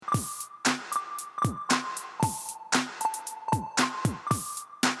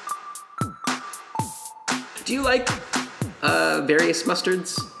Do you like various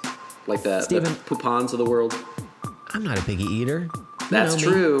mustards? Like the Poupons of the world? I'm not a picky eater. That's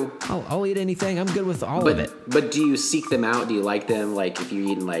true. I'll eat anything. I'm good with all of it. But do you seek them out? Do you like them? Like if you're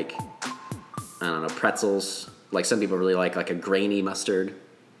eating like, I don't know, pretzels. Like some people really like a grainy mustard.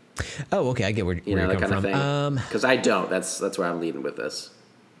 Oh, okay. I get where you're that coming kind from. Because I don't. That's where I'm leading with this.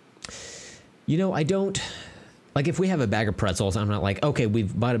 I don't. Like if we have a bag of pretzels, I'm not like, okay,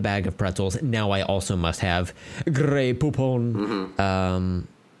 we've bought a bag of pretzels. Now I also must have Grey Poupon. Mm-hmm.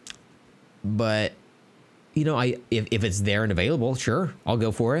 But if it's there and available, sure, I'll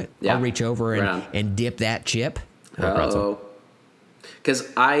go for it. Yeah. I'll reach over and dip that chip. Because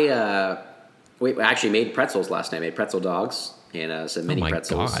I actually made pretzels last night. I made pretzel dogs and some mini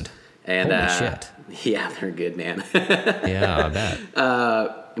pretzels. God. And holy shit. Yeah, they're good, man. Yeah, I bet.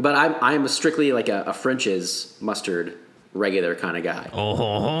 But I'm strictly like a French's mustard regular kind of guy.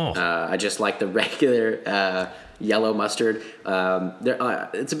 I just like the regular yellow mustard.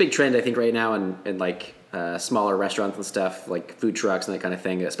 It's a big trend, I think, right now in like smaller restaurants and stuff, like food trucks and that kind of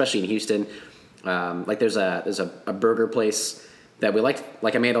thing, especially in Houston. Like there's a burger place that we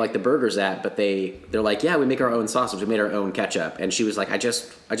like Amanda liked the burgers at, but they're like, yeah, we make our own sausage, we made our own ketchup, and she was like, I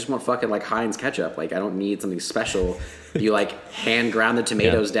just want fucking like Heinz ketchup, like I don't need something special. You like hand ground the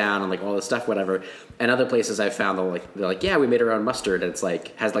tomatoes down and like all this stuff, whatever. And other places I've found they're like, yeah, we made our own mustard, and it's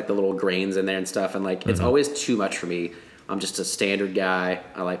like has like the little grains in there and stuff, and like it's always too much for me. I'm just a standard guy.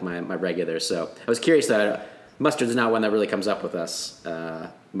 I like my regular. So I was curious that mustard's not one that really comes up with us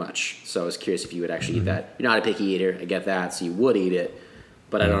much. So I was curious if you would actually eat that. You're not a picky eater. I get that. So you would eat it.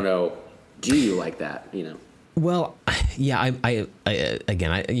 But I don't know. Do you like that? Well, yeah, I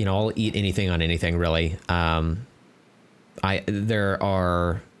I'll eat anything on anything really. There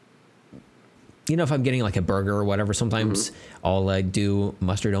are, if I'm getting like a burger or whatever, sometimes I'll do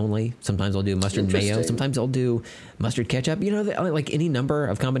mustard only. Sometimes I'll do mustard mayo. Sometimes I'll do mustard ketchup. Like any number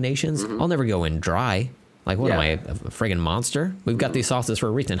of combinations. I'll never go in dry. Like, what am I, a friggin' monster? We've got these sauces for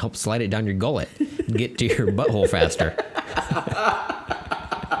a reason. Help slide it down your gullet and get to your butthole faster.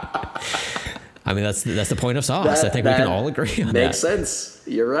 I mean, that's the point of sauce. I think we can all agree on that. Makes sense.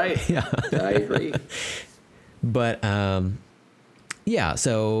 You're right. Yeah. I agree. But,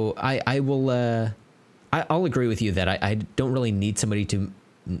 so I will, I'll agree with you that I don't really need somebody to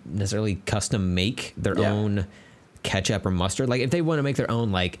necessarily custom make their own ketchup or mustard. Like, if they want to make their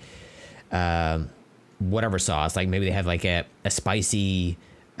own, like, whatever sauce, like maybe they have like a spicy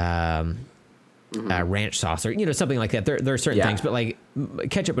ranch sauce or something like that. There are certain things, but like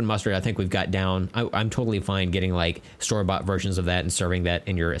ketchup and mustard, I think we've got down. I'm totally fine getting like store-bought versions of that and serving that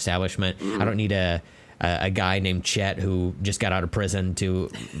in your establishment. I don't need a guy named Chet who just got out of prison to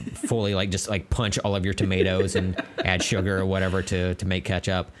fully like just like punch all of your tomatoes and add sugar or whatever to make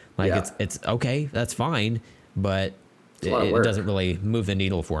ketchup. Like it's okay, that's fine, but it doesn't really move the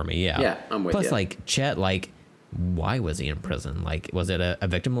needle for me. Yeah, I'm with you. Plus, like, Chet, like, why was he in prison? Like, was it a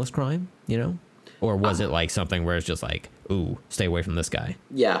victimless crime, Or was it, like, something where it's just like, ooh, stay away from this guy?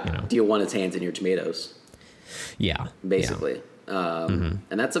 Yeah. Do you want his hands in your tomatoes? Yeah. Basically. Yeah. And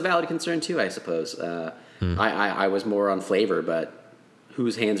that's a valid concern, too, I suppose. I was more on flavor, but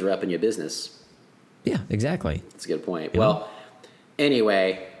whose hands are up in your business? Yeah, exactly. That's a good point. Well,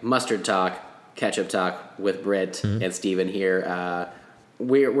 anyway, mustard talk. Ketchup talk with Britt and Steven here.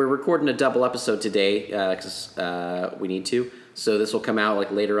 We're recording a double episode today because we need to. So this will come out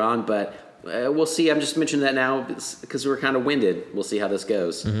like later on, but we'll see. I'm just mentioning that now because we're kind of winded. We'll see how this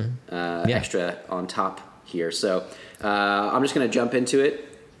goes. Extra on top here. So I'm just going to jump into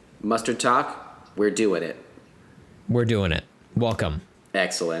it. Mustard talk. We're doing it. We're doing it. Welcome.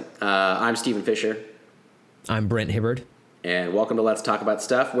 Excellent. I'm Steven Fisher. I'm Brent Hibbard. And welcome to Let's Talk About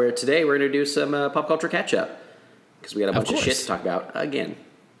Stuff, where today we're going to do some pop culture catch-up. Because we got a bunch of shit to talk about again.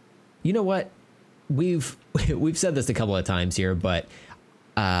 You know what? We've said this a couple of times here, but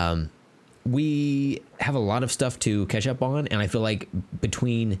we have a lot of stuff to catch up on, and I feel like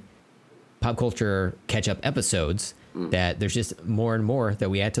between pop culture catch-up episodes, that there's just more and more that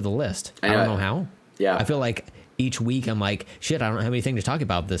we add to the list. I don't know how. Yeah. I feel like each week I'm like, shit, I don't have anything to talk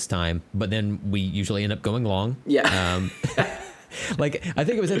about this time. But then we usually end up going long. Yeah. Like, I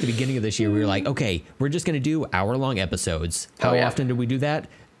think it was at the beginning of this year, we were like, okay, we're just going to do hour-long episodes. How often did we do that?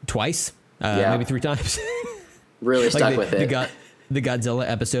 Twice? Maybe 3 times? Really stuck with it. The Godzilla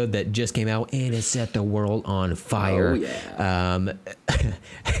episode that just came out, and it set the world on fire. Oh, yeah.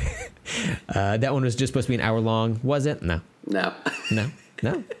 That one was just supposed to be an hour long. Was it? No.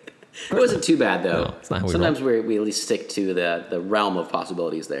 It wasn't too bad, though. No, it's not how we Sometimes we at least stick to the realm of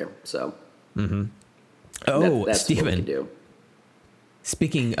possibilities there. So, oh, that's Steven, what we can do.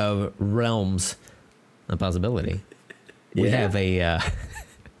 Speaking of realms, a possibility. We have a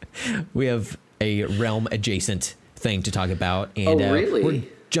realm adjacent thing to talk about, and really? We're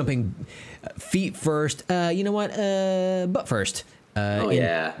jumping feet first. You know what? Butt first.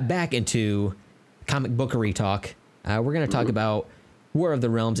 Back into comic bookery talk. We're going to talk about War of the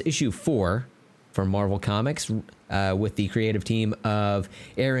Realms issue 4 from Marvel Comics, with the creative team of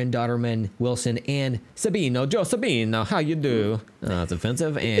Aaron Dodderman Wilson and Sabino. Joe Sabino, how you do? It's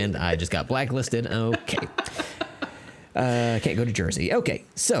offensive, and I just got blacklisted. Okay. Can't go to Jersey. Okay,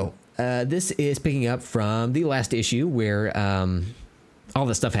 so this is picking up from the last issue where all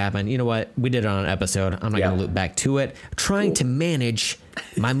this stuff happened. You know what? We did it on an episode. I'm not going to loop back to it. Trying to manage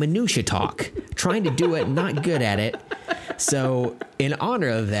my minutia talk. Trying to do it, not good at it. So in honor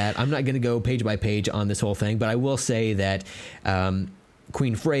of that, I'm not going to go page by page on this whole thing, but I will say that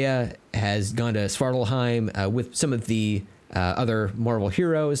Queen Freya has gone to Svartalheim with some of the other Marvel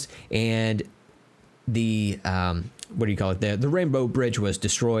heroes, and the what do you call it? The Rainbow Bridge was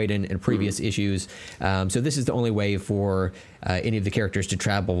destroyed in previous issues. So this is the only way for any of the characters to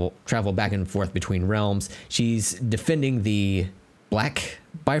travel back and forth between realms. She's defending the Black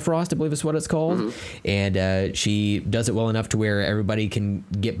Bifrost, I believe is what it's called. And she does it well enough to where everybody can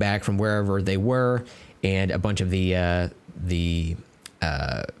get back from wherever they were. And a bunch of the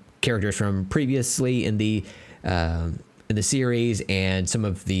characters from previously in the series and some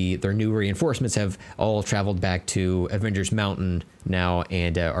of their new reinforcements have all traveled back to Avengers Mountain now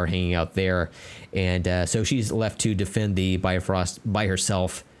and are hanging out there. And so she's left to defend the Bifrost by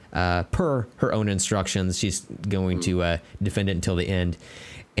herself, per her own instructions. She's going to defend it until the end.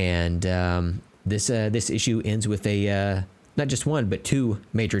 And this issue ends with not just one, but 2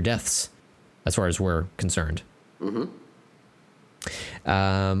 major deaths, as far as we're concerned.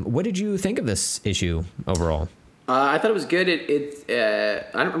 What did you think of this issue overall? I thought it was good. I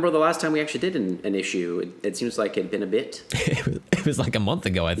don't remember the last time we actually did an issue. It seems like it had been a bit. It was like a month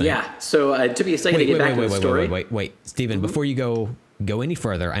ago, I think. Yeah. So it took me a second to get back to the story. Wait, Stephen, before you go any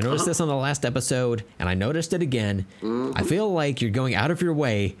further, I noticed this on the last episode, and I noticed it again. I feel like you're going out of your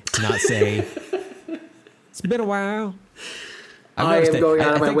way to not say, it's been a while. I am going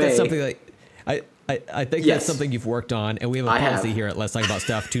out of my way. That's something like, I think that's something you've worked on, and we have a policy here at Let's Talk About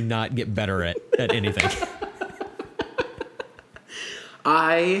Stuff to not get better at anything.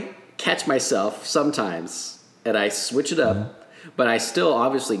 I catch myself sometimes, and I switch it up, but I still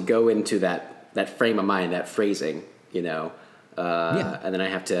obviously go into that frame of mind, that phrasing, you know. And then I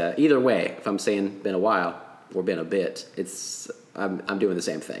have to, either way, if I'm saying been a while or been a bit, I'm doing the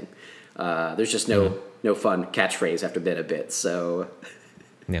same thing. There's just no fun catchphrase after been a bit. So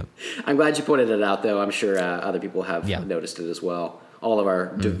I'm glad you pointed it out, though. I'm sure other people have noticed it as well. All of our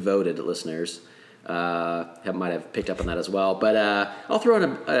devoted listeners might have picked up on that as well. But I'll throw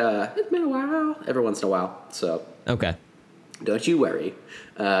in it's been a while every once in a while. So don't you worry.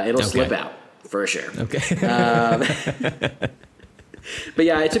 It'll slip out for sure. But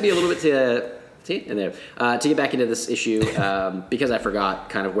yeah, it took me a little bit to get back into this issue because I forgot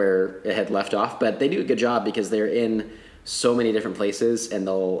kind of where it had left off. But they do a good job because they're in so many different places, and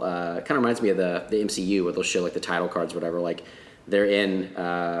they'll kind of reminds me of the MCU where they'll show like the title cards, or whatever. Like they're in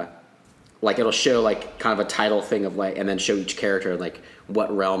like it'll show like kind of a title thing of like, and then show each character like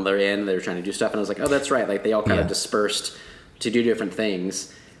what realm they're in. They're trying to do stuff, and I was like, oh, that's right. Like they all kind of dispersed to do different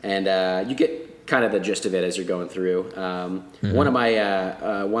things, and you get kind of the gist of it as you're going through. One of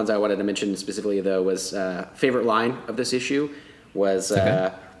my ones I wanted to mention specifically, though, was favorite line of this issue was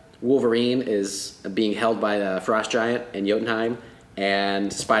Wolverine is being held by the Frost Giant in Jotunheim,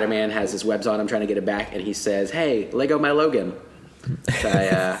 and Spider-Man has his webs on him trying to get it back, and he says, "Hey, Lego my Logan," which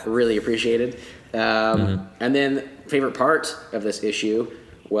I really appreciated. And then favorite part of this issue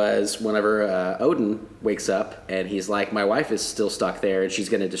was whenever Odin wakes up and he's like, my wife is still stuck there and she's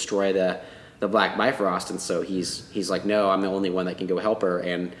going to destroy the Black Bifrost, and so he's like, no, I'm the only one that can go help her.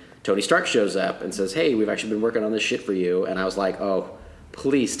 And Tony Stark shows up and says, hey, we've actually been working on this shit for you. And I was like, oh,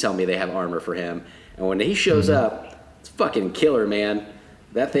 please tell me they have armor for him. And when he shows up, it's fucking killer, man.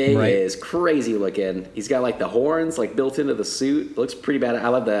 That thing is crazy looking. He's got like the horns like built into the suit. It looks pretty bad. I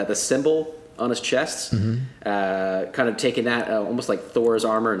love the symbol on his chest. Kind of taking that almost like Thor's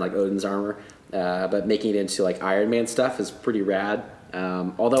armor and like Odin's armor, but making it into like Iron Man stuff is pretty rad.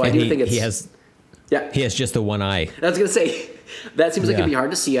 Although I do think he has just the one eye. I was gonna say that seems like it'd be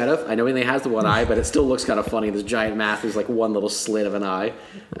hard to see out of. I know he only has the one eye, but it still looks kind of funny. This giant mask is like one little slit of an eye,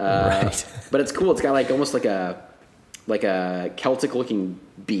 but it's cool. It's got like almost like a Celtic looking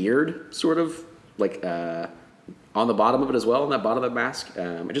beard, sort of like on the bottom of it as well, on that bottom of the mask.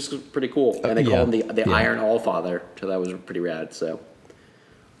 It just looks pretty cool. And they call him the Iron Allfather, so that was pretty rad. So.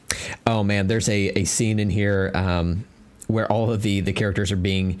 Oh man, there's a scene in here where all of the characters are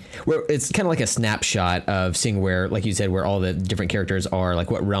where it's kind of like a snapshot of seeing where, like you said, where all the different characters are,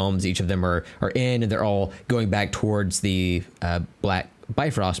 like what realms each of them are in, and they're all going back towards the Black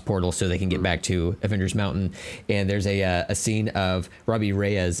Bifrost portal so they can get back to Avengers Mountain. And there's a scene of Robbie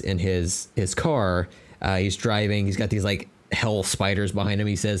Reyes in his car. He's driving. He's got these like hell spiders behind him.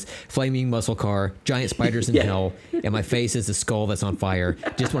 He says, "Flaming muscle car, giant spiders in hell, and my face is a skull that's on fire.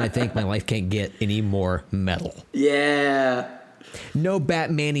 Just when I think my life can't get any more metal." Yeah. No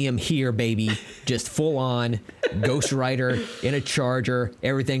Batmanium here, baby. Just full on Ghost Rider in a Charger.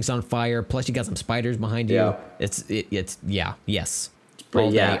 Everything's on fire. Plus you got some spiders behind you. Yeah. It's yes. Pretty,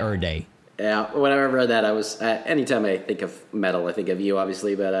 All day, every day. Yeah, when I read that, I was anytime I think of metal, I think of you,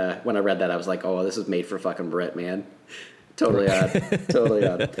 obviously. But when I read that, I was like, "Oh, this is made for fucking Brit, man." Totally odd. Totally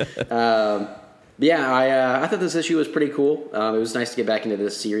odd. I thought this issue was pretty cool. It was nice to get back into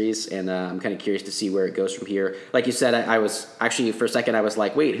this series, and I'm kind of curious to see where it goes from here. Like you said, I was actually for a second I was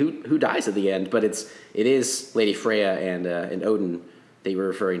like, "Wait, who dies at the end?" But it is Lady Freya and Odin that you were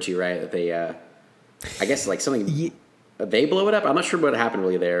referring to, right? That they, I guess like something. They blow it up. I'm not sure what happened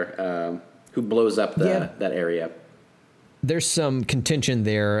really there. Who blows up that area? There's some contention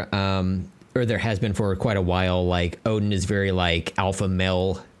there, or there has been for quite a while. Like Odin is very like alpha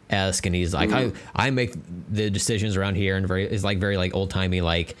male-esque, and he's like, I make the decisions around here, and is like very like old timey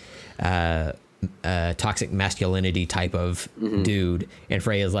like toxic masculinity type of dude. And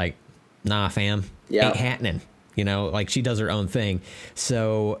Freya's like, "Nah, fam, ain't happening." You know, like she does her own thing.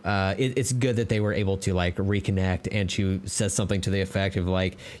 So it's good that they were able to like reconnect, and she says something to the effect of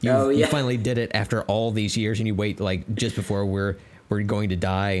like, you finally did it after all these years, and you wait like just before we're going to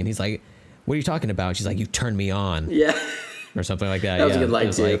die. And he's like, "What are you talking about?" She's like, "You turned me on." Yeah. Or something like that. That was a good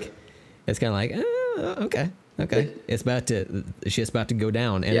line too. Like, it's kind of like, okay. She's about to go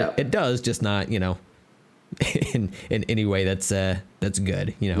down. And it does, just not, in any way that's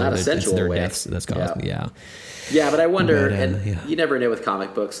good, not a sensual their way. Deaths that's caused. Yeah, but I wonder, you never know with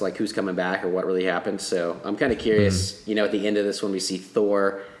comic books, like who's coming back or what really happened. So I'm kind of curious, at the end of this when we see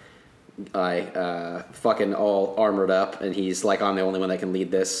Thor, fucking all armored up, and he's like, "I'm the only one that can lead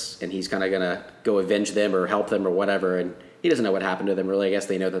this," and he's kind of gonna go avenge them or help them or whatever, and he doesn't know what happened to them really. I guess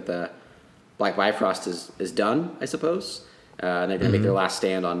they know that the Black Bifrost is done, I suppose, and they're gonna make their last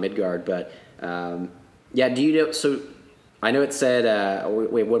stand on Midgard. But do you know? So I know it said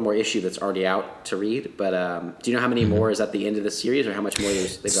we have one more issue that's already out to read, but do you know how many more is at the end of the series, or how much more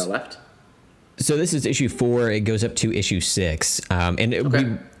they've got left? So this is issue 4. It goes up to issue 6,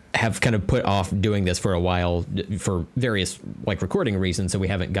 we have kind of put off doing this for a while for various like recording reasons, so we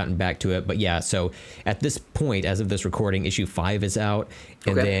haven't gotten back to it. But so at this point, as of this recording, issue 5 is out,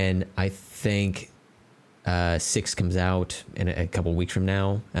 and then I think 6 comes out in a couple weeks from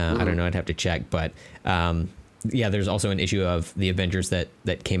now. I don't know, I'd have to check, but there's also an issue of the Avengers that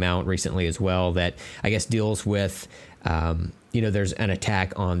came out recently as well that I guess deals with there's an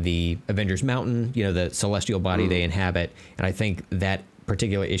attack on the Avengers Mountain, the celestial body they inhabit, and I think that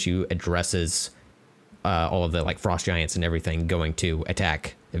particular issue addresses all of the like frost giants and everything going to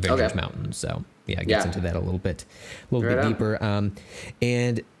attack Avengers Mountain. So it gets into that a little bit deeper.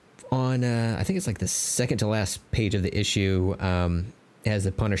 And on I think it's like the second to last page of the issue has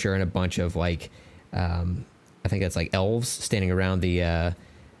the Punisher and a bunch of like I think it's like elves standing around the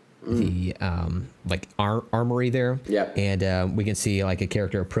like armory there. And we can see like a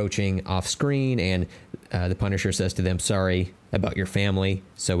character approaching off screen, and the Punisher says to them, "Sorry about your family,"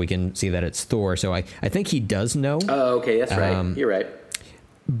 so we can see that it's Thor. So I think he does know. Oh, okay, that's right. You're right.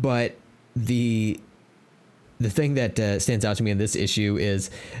 But the thing that stands out to me in this issue is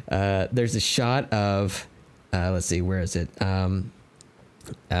there's a shot of let's see, where is it?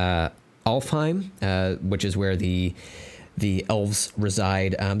 Alfheim, which is where the elves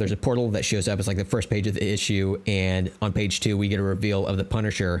reside. There's a portal that shows up. It's like the first page of the issue, and on page 2 we get a reveal of the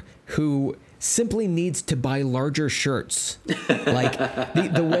Punisher, who simply needs to buy larger shirts. Like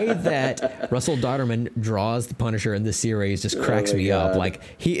the way that Russell Dodderman draws the Punisher in this series just cracks me up. Like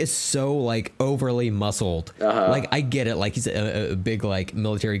he is so like overly muscled. Like I get it. Like he's a big like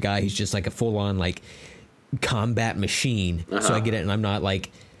military guy. He's just like a full on like combat machine. So I get it, and I'm not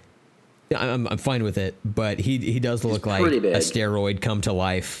like. I'm fine with it, but he does look like a steroid come to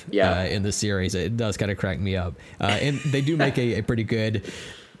life in the series. It does kind of crack me up, and they do make a pretty good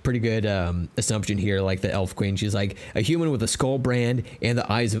assumption here. Like the Elf Queen, she's like a human with a skull brand and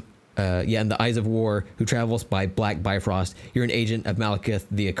the eyes of and the eyes of war, who travels by Black Bifrost. You're an agent of Malekith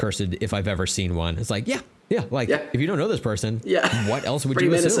the Accursed, if I've ever seen one. It's like if you don't know this person, what else would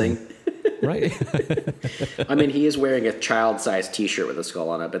you assume? Right. I mean, he is wearing a child-sized T-shirt with a skull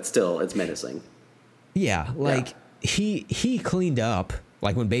on it, but still, it's menacing. Yeah, like he cleaned up.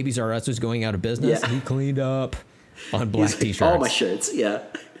 Like when Babies R Us was going out of business, he cleaned up on black T-shirts. All my shirts, yeah.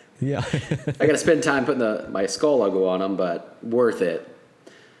 I got to spend time putting my skull logo on them, but worth it.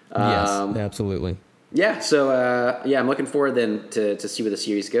 Yes, absolutely. Yeah, so I'm looking forward then to see where the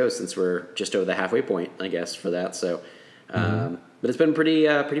series goes, since we're just over the halfway point, I guess, for that. So, but it's been pretty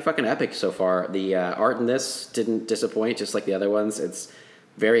fucking epic so far. The art in this didn't disappoint, just like the other ones. It's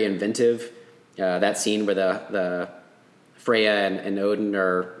very inventive. That scene where the Freya and Odin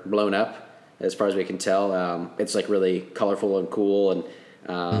are blown up, as far as we can tell, it's like really colorful and cool,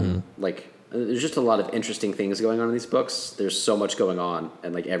 and like there's just a lot of interesting things going on in these books. There's so much going on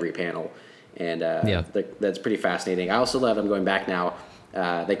in like every panel, and that's pretty fascinating. I also love. I'm going back now.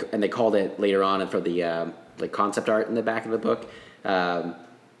 They called it later on, and for the like concept art in the back of the book.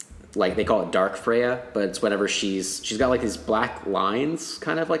 Like they call it Dark Freya, but it's whenever she's got like these black lines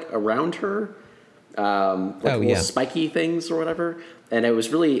kind of like around her, little spiky things or whatever. And it was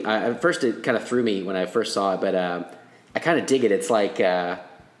really at first it kind of threw me when I first saw it, but I kind of dig it. It's like I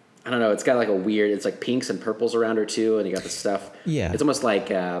don't know. It's got like a weird. It's like pinks and purples around her too, and you got the stuff. Yeah, it's almost like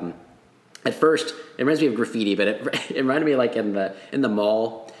at first it reminds me of graffiti, but it reminded me like in the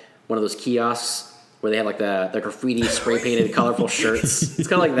mall, one of those kiosks where they have like the graffiti spray painted colorful shirts. It's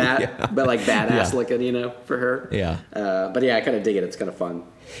kind of like that, but like badass looking, for her. Yeah. But yeah, I kind of dig it. It's kind of fun.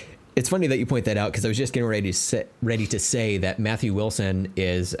 It's funny that you point that out because I was just getting ready to say that Matthew Wilson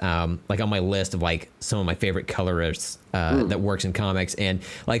is like on my list of like some of my favorite colorists that works in comics, and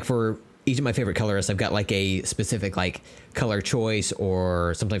like for each of my favorite colorists, I've got like a specific like color choice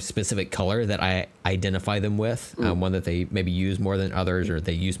or sometimes specific color that I identify them with, one that they maybe use more than others or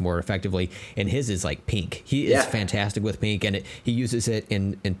they use more effectively. And his is like pink. He is fantastic with pink, and he uses it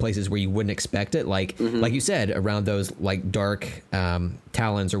in places where you wouldn't expect it. Like like you said, around those like dark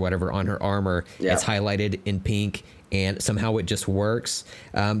talons or whatever on her armor, it's highlighted in pink, and somehow it just works.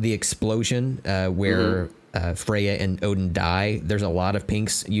 The explosion where Freya and Odin die, there's a lot of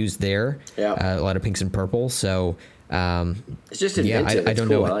pinks used there, a lot of pinks and purples. So it's just inventive. I don't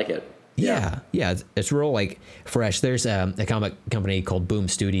know. I like it. Yeah, it's real like fresh. There's a comic company called Boom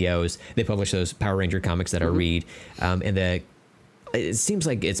Studios. They publish those Power Ranger comics that I read, and it seems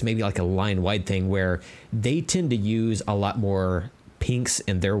like it's maybe like a line-wide thing where they tend to use a lot more pinks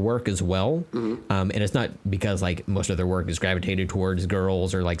in their work as well, and it's not because like most of their work is gravitated towards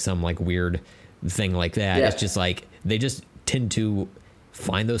girls or like some like weird thing like that. It's just like they just tend to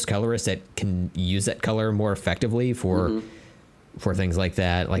find those colorists that can use that color more effectively for things like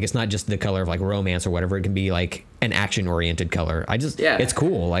that. Like it's not just the color of like romance or whatever. It can be like an action oriented color. It's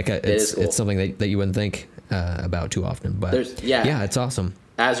cool. Like it's something that you wouldn't think about too often, but it's awesome.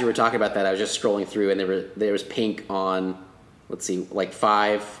 As you were talking about that, I was just scrolling through, and there was pink on, let's see, like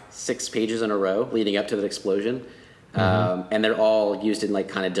 5-6 pages in a row leading up to the explosion. And they're all used in like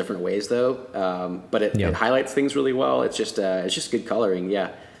kind of different ways though. But it highlights things really well. It's just good coloring.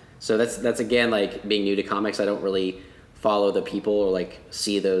 Yeah. So that's again, like being new to comics, I don't really follow the people or like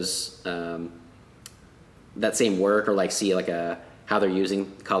see those, that same work or like see like how they're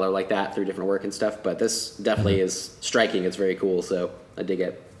using color like that through different work and stuff. But this definitely is striking. It's very cool. So I dig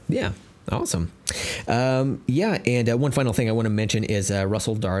it. Yeah. Awesome. And one final thing I want to mention is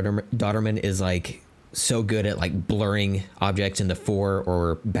Russell Dauterman is like so good at like blurring objects in the fore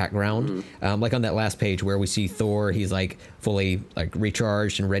or background. Like on that last page where we see Thor, he's like fully like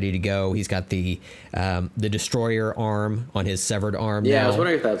recharged and ready to go. He's got the destroyer arm on his severed arm. Yeah, now. I was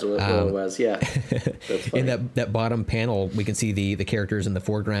wondering if that's what it was. Yeah. In that bottom panel, we can see the characters in the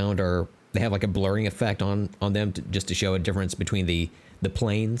foreground they have like a blurring effect on them just to show a difference between the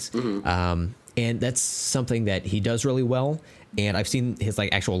planes. And that's something that he does really well. And I've seen his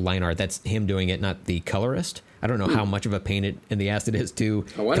like actual line art. That's him doing it, not the colorist. I don't know how much of a pain in the ass it is to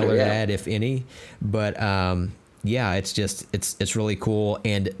color that, if any. But it's really cool.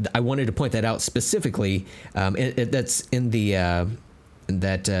 And I wanted to point that out specifically. That's in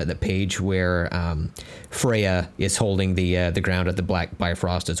that page where Freya is holding the ground at the Black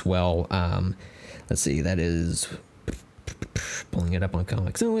Bifrost as well. Let's see, that is pulling it up on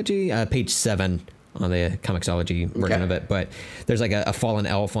Comixology, page 7. On the Comixology version of it, but there's like a fallen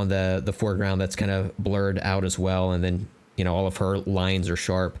elf on the foreground that's kind of blurred out as well, and then all of her lines are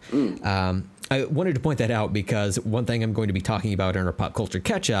sharp. I wanted to point that out because one thing I'm going to be talking about in our pop culture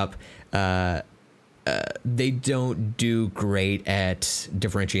catch-up, they don't do great at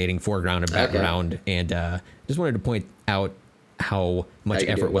differentiating foreground and background, and just wanted to point out how much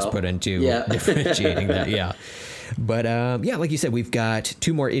effort was put into differentiating that. But yeah, like you said, we've got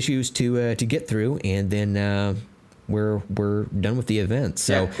 2 more issues to get through, and then we're done with the event.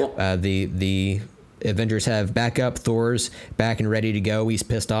 So cool. The Avengers have backup. Thor's back and ready to go. He's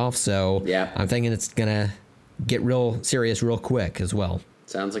pissed off, so yeah. I'm thinking it's gonna get real serious real quick as well.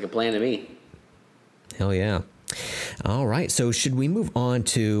 Sounds like a plan to me. Hell yeah. All right, so should we move on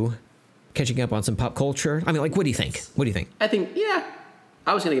to catching up on some pop culture? I mean, like, what do you think? I think, yeah.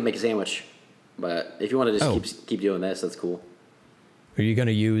 I was going to make a sandwich, but if you want to just keep doing this, that's cool. Are you going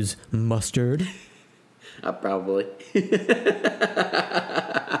to use mustard? Probably.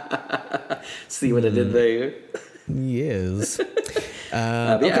 See what I did there? Yes.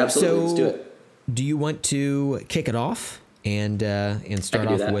 Yeah, okay, absolutely. So let's do it. Do you want to kick it off and start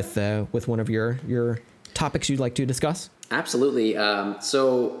off with one of your topics you'd like to discuss? Absolutely.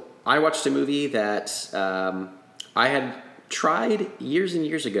 So I watched a movie that I had tried years and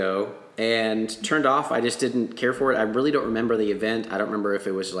years ago and turned off. I just didn't care for it. I really don't remember the event. I don't remember if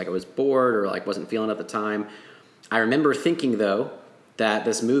it was like I was bored or like wasn't feeling it at the time. I remember thinking, though, that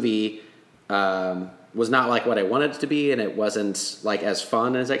this movie was not like what I wanted it to be, and it wasn't like as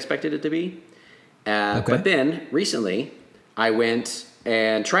fun as I expected it to be. Okay. But then recently I went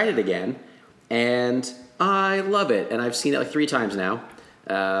and tried it again, and I love it. And I've seen it like 3 times now.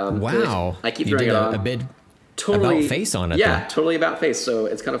 Wow. I keep throwing it on. A bit totally about face on it. Yeah, then. Totally about face. So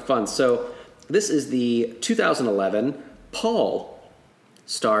it's kind of fun. So this is the 2011 Paul,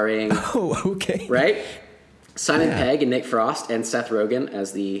 starring. Oh, okay. Right? Simon Pegg and Nick Frost and Seth Rogen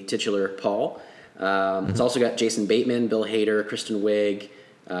as the titular Paul. It's also got Jason Bateman, Bill Hader, Kristen Wiig,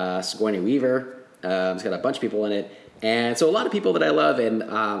 Sigourney Weaver. It's got a bunch of people in it. And so a lot of people that I love, and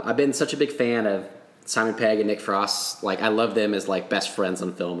I've been such a big fan of Simon Pegg and Nick Frost. Like, I love them as like best friends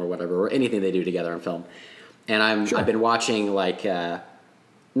on film or whatever, or anything they do together on film. And I've been watching like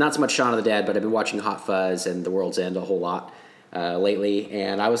not so much Shaun of the Dead, but I've been watching Hot Fuzz and The World's End a whole lot lately.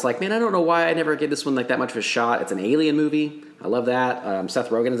 And I was like, man, I don't know why I never give this one like that much of a shot. It's an alien movie. I love that. Seth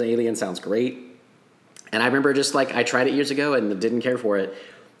Rogen as an alien sounds great. And I remember just like I tried it years ago and didn't care for it.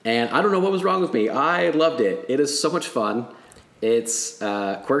 And I don't know what was wrong with me. I loved it. It is so much fun. It's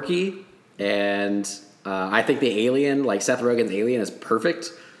quirky, and I think the alien, like Seth Rogen's alien, is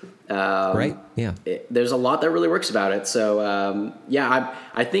perfect. Right? Yeah. There's a lot that really works about it. So yeah,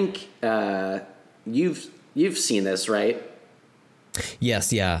 I think you've seen this, right?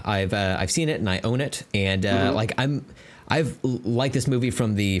 Yes. Yeah. I've seen it and I own it, and like I've liked this movie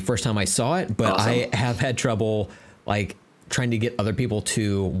from the first time I saw it, but awesome. I have had trouble like trying to get other people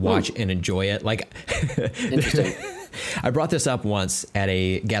to watch and enjoy it. Like, interesting. I brought this up once at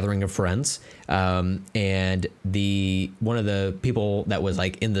a gathering of friends, and one of the people that was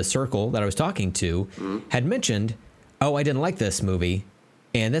like in the circle that I was talking to had mentioned, "Oh, I didn't like this movie,"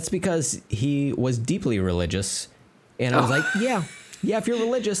 and that's because he was deeply religious. And I was like, "Yeah, if you're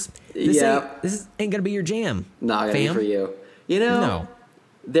religious, this ain't gonna be your jam. Not gonna be for you." You know,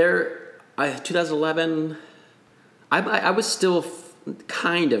 no. 2011. I was still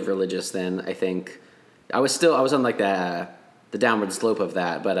kind of religious then. I think I was on like the downward slope of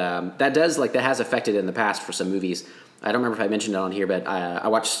that, but that has affected in the past for some movies. I don't remember if I mentioned it on here, but I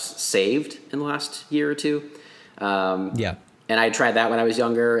watched Saved in the last year or two. And I tried that when I was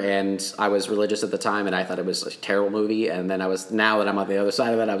younger, and I was religious at the time, and I thought it was a terrible movie. And then now that I'm on the other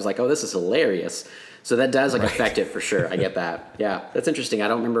side of it, I was like, oh, this is hilarious. So that does affect it for sure. I get that. Yeah, that's interesting. I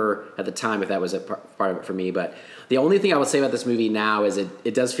don't remember at the time if that was a part of it for me, but the only thing I would say about this movie now is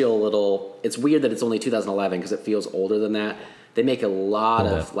it does feel a little. It's weird that it's only 2011 because it feels older than that. They make a lot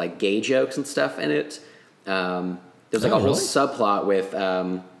of like gay jokes and stuff in it. There's like a whole subplot with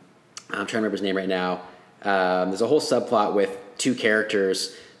I'm trying to remember his name right now. There's a whole subplot with 2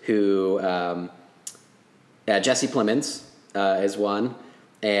 characters who Jesse Plemons is one,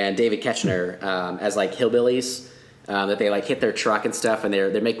 and David Koechner as like hillbillies that they like hit their truck and stuff, and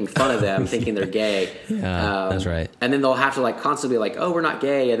they're making fun of them, thinking they're gay. Yeah, that's right. And then they'll have to like constantly be like, oh, we're not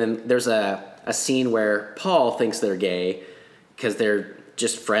gay. And then there's a scene where Paul thinks they're gay because they're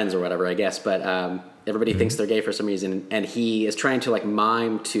just friends or whatever, I guess. But everybody thinks they're gay for some reason, and he is trying to like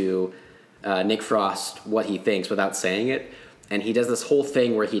mime to Nick Frost what he thinks without saying it. And he does this whole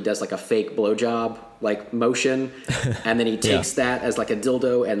thing where he does like a fake blowjob like motion, and then he takes that as like a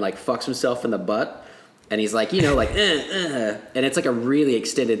dildo and like fucks himself in the butt. And he's like, like, and it's like a really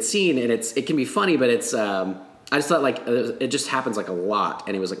extended scene, and it can be funny, but it's I just thought like it just happens like a lot,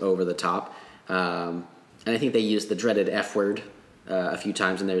 and it was like over the top. And I think they used the dreaded F word a few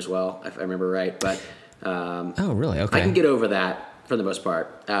times in there as well, if I remember right. But oh, really? Okay, I can get over that for the most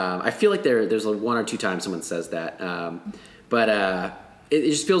part. I feel like there's 1 or 2 times someone says that, but it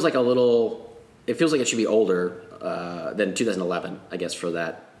just feels like a little. It feels like it should be older than 2011, I guess, for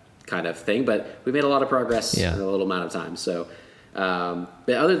that kind of thing. But we made a lot of progress in a little amount of time. So,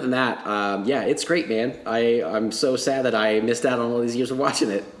 but other than that, yeah, it's great, man. I'm so sad that I missed out on all these years of watching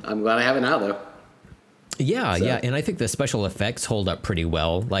it. I'm glad I have it now, though. Yeah, so. Yeah, and I think the special effects hold up pretty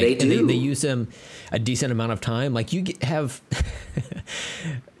well. Like they do. They use them a decent amount of time. Like you get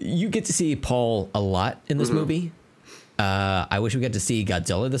to see Paul a lot in this movie. I wish we got to see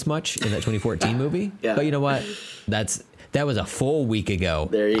Godzilla this much in that 2014 movie. Yeah. But you know what? That was a full week ago.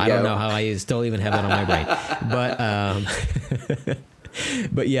 There you go. I don't know how I still even have that on my brain.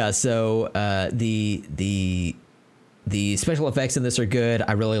 But yeah, so the special effects in this are good.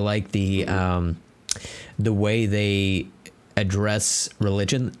 I really like the way they address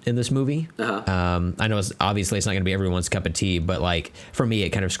religion in this movie. I know it's not going to be everyone's cup of tea, but like for me, it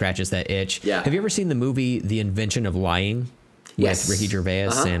kind of scratches that itch. Yeah. Have you ever seen the movie The Invention of Lying? Yes. With Ricky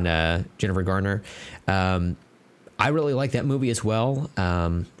Gervais and Jennifer Garner. I really like that movie as well.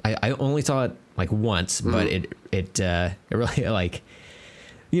 I only saw it like once, but it really like,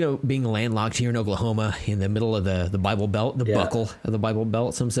 you know, being landlocked here in Oklahoma in the middle of the Bible Belt, the buckle of the Bible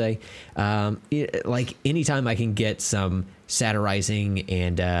Belt, some say, like anytime I can get some satirizing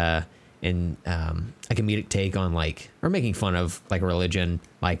and a comedic take on like, or making fun of like religion,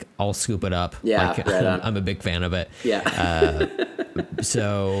 like I'll scoop it up. Yeah, like, right on. I'm a big fan of it. Yeah.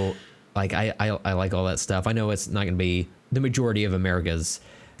 So like, I like all that stuff. I know it's not going to be the majority of America's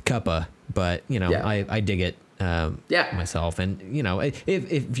cuppa, but you know, I dig it. Myself, and you know,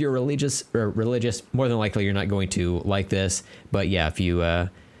 if you're religious, more than likely you're not going to like this. But yeah, if you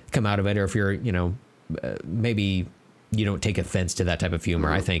come out of it, or if you're, you know, maybe you don't take offense to that type of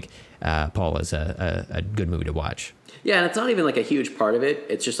humor, I think Paul is a good movie to watch. Yeah, and it's not even like a huge part of it.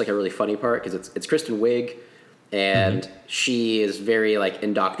 It's just like a really funny part because it's Kristen Wiig, and she is very like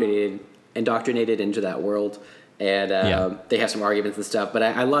indoctrinated into that world, and they have some arguments and stuff. But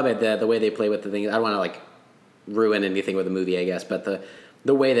I love it the way they play with the things. I don't want to like ruin anything with the movie, I guess, but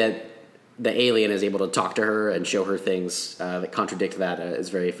the way that the alien is able to talk to her and show her things that contradict that is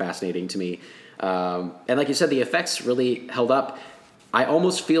very fascinating to me. And like you said, the effects really held up. I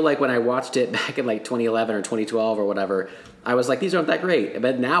almost feel like when I watched it back in like 2011 or 2012 or whatever, I was like, these aren't that great.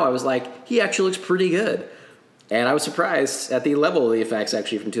 But now I was like, he actually looks pretty good. And I was surprised at the level of the effects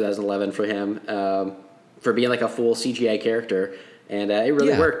actually from 2011 for him, for being like a full CGI character. And it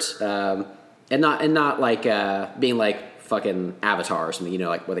really worked. And not like being like fucking Avatar or something, you know,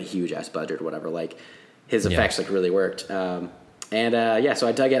 like with a huge ass budget or whatever. Like his effects like really worked. So I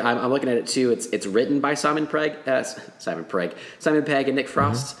dug it. I'm looking at it too. It's written by Simon Pegg and Nick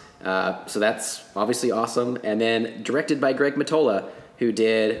Frost. So that's obviously awesome. And then directed by Greg Mottola, who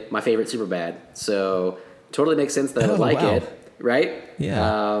did my favorite Superbad. So totally makes sense that I would like it, right?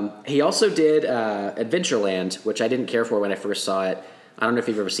 Yeah. He also did Adventureland, which I didn't care for when I first saw it. I don't know if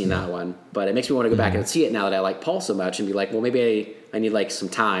you've ever seen that one, but it makes me want to go back and see it now that I like Paul so much and be like, well, maybe I need like some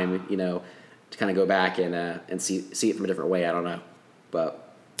time, you know, to kind of go back and see it from a different way. I don't know,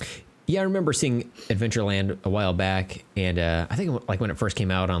 but yeah, I remember seeing Adventureland a while back, and I think like when it first came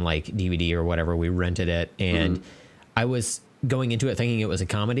out on like DVD or whatever, we rented it, and I was going into it thinking it was a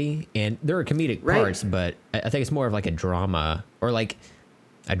comedy, and there are comedic parts, but I think it's more of like a drama or like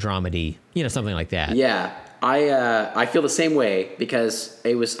a dramedy, you know, something like that. Yeah. I feel the same way because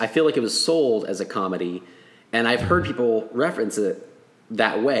I feel like it was sold as a comedy, and I've heard people reference it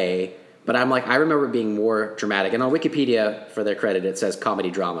that way, but I'm like, I remember it being more dramatic. And on Wikipedia, for their credit, it says comedy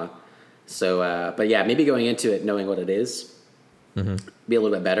drama. So, but yeah, maybe going into it knowing what it is, be a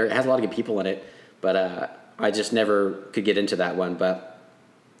little bit better. It has a lot of good people in it, but I just never could get into that one. But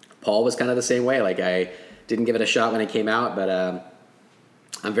Paul was kind of the same way. Like I didn't give it a shot when it came out, but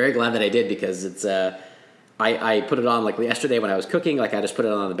I'm very glad that I did because it's. I put it on like yesterday when I was cooking. Like I just put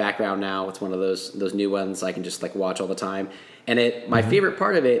it on in the background now. It's one of those new ones I can just like watch all the time. And my favorite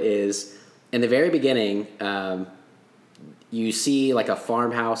part of it is in the very beginning. You see like a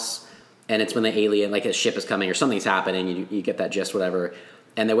farmhouse, and it's when the alien, like a ship is coming or something's happening. You get that gist, whatever.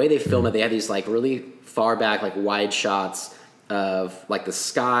 And the way they film it, they have these like really far back, like wide shots of like the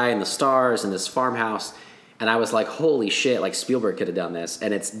sky and the stars and this farmhouse. And I was like, holy shit! Like Spielberg could have done this,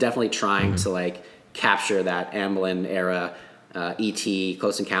 and it's definitely trying to like capture that Amblin era E.T.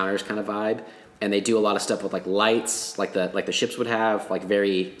 Close Encounters kind of vibe, and they do a lot of stuff with like lights, like the ships would have, like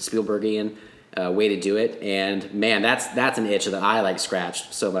very Spielbergian way to do it. And man, that's an itch that I like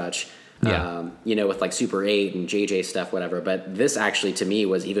scratched so much. You know, with like Super 8 and JJ stuff, whatever. But this actually to me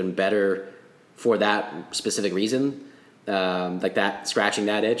was even better for that specific reason, like that scratching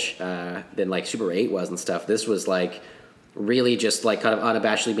that itch than like Super 8 was and stuff. This was like really just like kind of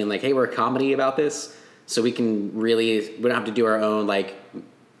unabashedly being like, hey, we're a comedy about this. so we don't have to do our own like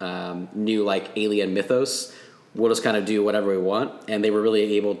new like alien mythos. We'll just kind of do whatever we want. And they were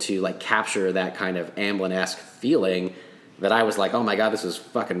really able to like capture that kind of Amblin-esque feeling that I was like, oh my God, this is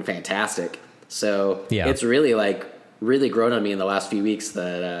fucking fantastic. So it's really grown on me in the last few weeks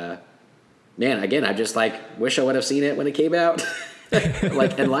that, man, again, I just like wish I would have seen it when it came out,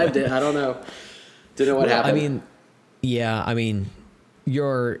 like and lived it. I don't know. Didn't know what happened. I mean,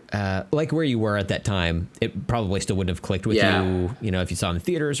 you're like where you were at that time. It probably still wouldn't have clicked with you, you know, if you saw it in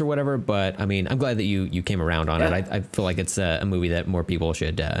theaters or whatever. But I mean, I'm glad that you came around on it. I feel like it's a movie that more people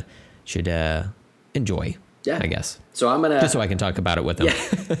should enjoy. Yeah, I guess. So I'm gonna just so I can talk about it with them.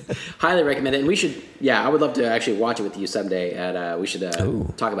 Yeah. Highly recommend it, and we should. Yeah, I would love to actually watch it with you someday. And we should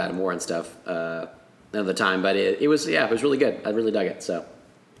talk about it more and stuff another time. But it was really good. I really dug it. So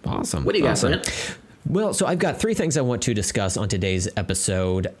awesome. What do you got, Brent? Well, so I've got 3 things I want to discuss on today's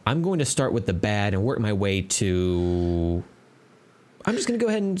episode. I'm going to start with the bad and work my way to. I'm just going to go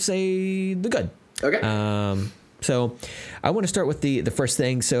ahead and say the good. Okay. So I want to start with the first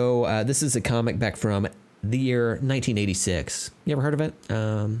thing. So this is a comic back from the year 1986. You ever heard of it?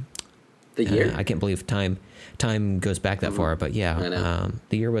 The year? I can't believe time goes back that far, but yeah. I know.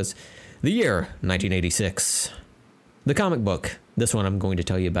 The year 1986. The comic book. This one I'm going to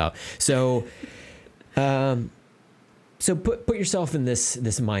tell you about. So, put yourself in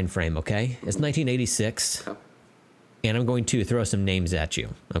this mind frame, okay? It's 1986, and I'm going to throw some names at you,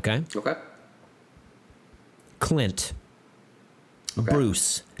 okay? Okay. Clint,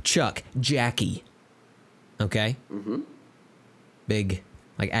 Bruce, Chuck, Jackie. Okay? Mm-hmm. Big,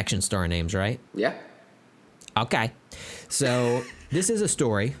 like, action star names, right? Yeah. Okay. So, this is a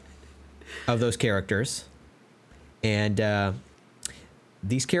story of those characters. And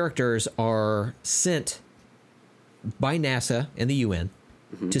these characters are sent by NASA and the UN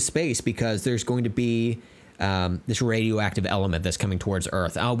to space because there's going to be this radioactive element that's coming towards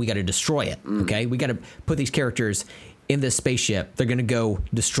Earth. Oh, we got to destroy it, okay? We got to put these characters in this spaceship. They're going to go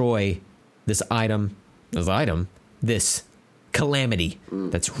destroy this calamity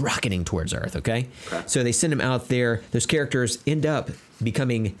that's rocketing towards Earth, okay? So they send them out there. Those characters end up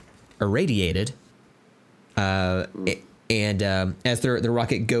becoming irradiated, and as the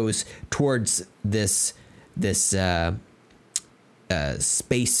rocket goes towards this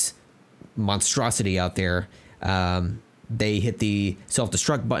space monstrosity out there, they hit the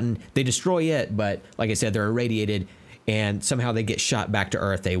self-destruct button. They destroy it, but like I said, they're irradiated, and somehow they get shot back to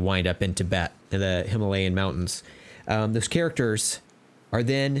Earth. They wind up in Tibet, in the Himalayan mountains. Those characters are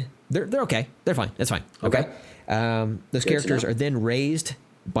then they're okay. They're fine. That's fine. Okay. Those characters are then raised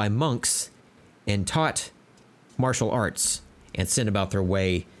by monks and taught martial arts and sent about their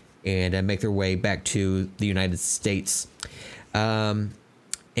way and make their way back to the United States. And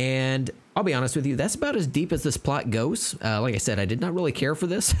I'll be honest with you, that's about as deep as this plot goes. Like I said, I did not really care for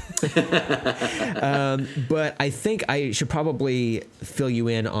this. But I think I should probably fill you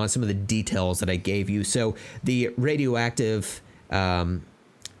in on some of the details that I gave you. So the radioactive thing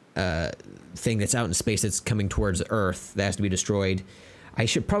that's out in space that's coming towards Earth that has to be destroyed, I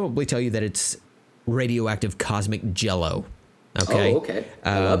should probably tell you that it's radioactive cosmic jello. Okay. Oh, okay.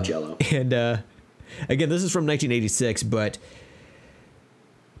 I love jello. And again, this is from 1986, but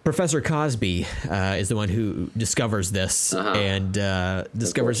Professor Cosby is the one who discovers this and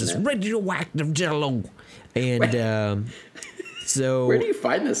discovers this radioactive jello. And so... Where do you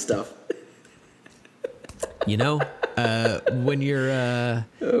find this stuff? You know, when you're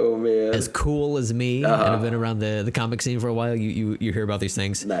oh man, as cool as me, and I've been around the comic scene for a while, you hear about these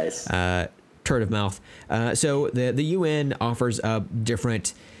things. Nice. Turd of mouth. So the UN offers up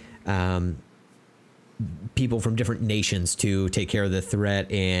different people from different nations to take care of the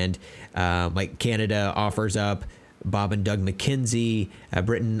threat, and like Canada offers up Bob and Doug McKenzie,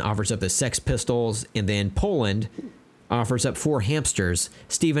 Britain offers up the Sex Pistols, and then Poland offers up 4 hamsters.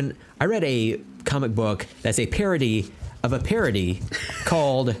 Stephen, I read a comic book that's a parody of a parody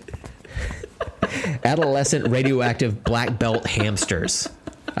called Adolescent Radioactive Black Belt Hamsters.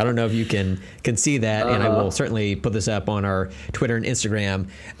 I don't know if you can see that, and I will certainly put this up on our Twitter and Instagram.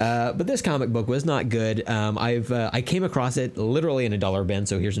 But this comic book was not good. I came across it literally in a dollar bin,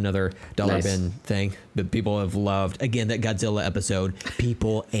 so here's another dollar bin thing that people have loved. Again, that Godzilla episode,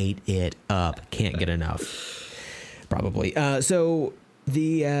 people ate it up. Can't get enough. Probably. So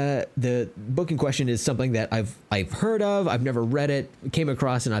the book in question is something that I've heard of. I've never read it. Came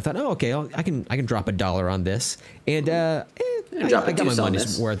across, and I thought, oh, okay, I can drop $1 on this, and I got my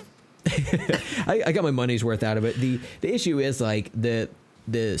money's worth. I got my money's worth out of it. The issue is like the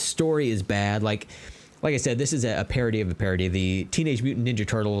story is bad. Like like I said, this is a parody of a parody. The Teenage Mutant Ninja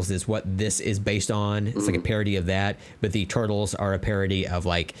Turtles is what this is based on. It's like a parody of that, but the Turtles are a parody of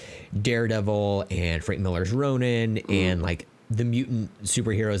like Daredevil and Frank Miller's Ronin and like the mutant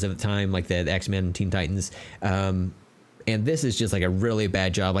superheroes of the time, like the X-Men and Teen Titans. And this is just like a really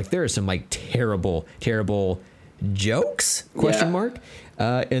bad job. Like there are some like terrible jokes question mark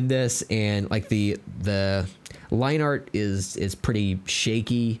in this, and like the line art is pretty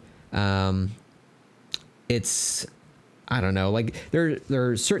shaky. It's, I don't know, like there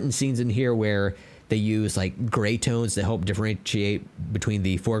are certain scenes in here where they use like gray tones to help differentiate between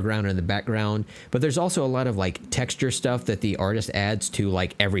the foreground and the background, but there's also a lot of like texture stuff that the artist adds to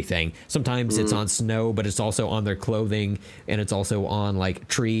like everything. Sometimes it's on snow, but it's also on their clothing, and it's also on like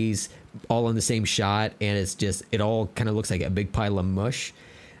trees, all in the same shot, and it's just, it all kind of looks like a big pile of mush.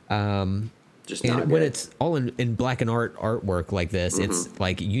 Just and not when good. it's all in black and artwork like this, it's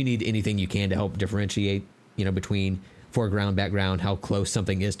like you need anything you can to help differentiate, you know, between foreground, background, how close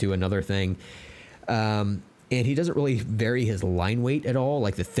something is to another thing. And he doesn't really vary his line weight at all,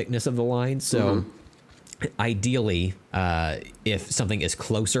 like the thickness of the line. So ideally, if something is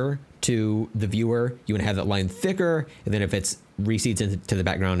closer to the viewer, you want to have that line thicker, and then if it's recedes into the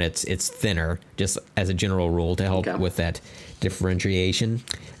background, it's thinner, just as a general rule to help with that differentiation.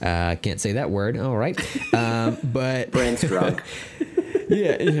 Can't say that word. All right. But Brand's drunk.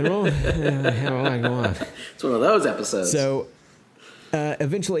 yeah, you know, how will I go on? It's one of those episodes. So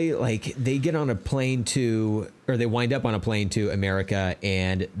eventually, like, they get on a plane or they wind up on a plane to America,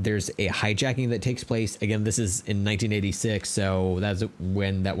 and there's a hijacking that takes place. Again, this is in 1986, so that's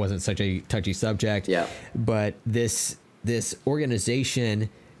when that wasn't such a touchy subject. Yeah. But this organization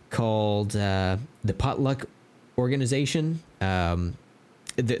called the Potluck Organization,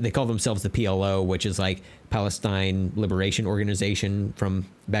 they call themselves the PLO, which is like Palestine Liberation Organization from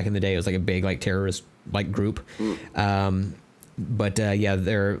back in the day. It was like a big like terrorist like group. But yeah,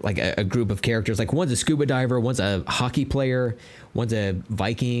 they're like a group of characters. Like one's a scuba diver, one's a hockey player, one's a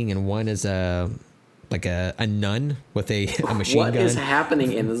Viking, and one is a nun with a machine gun. What is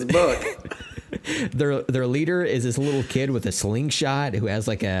happening in this book? Their leader is this little kid with a slingshot who has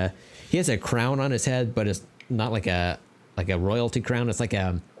he has a crown on his head, but it's not like a royalty crown. It's like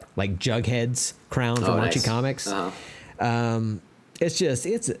Jughead's crown from Archie Comics. It's just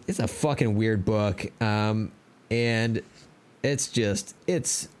it's a fucking weird book, and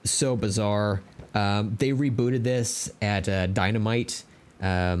it's so bizarre. They rebooted this at Dynamite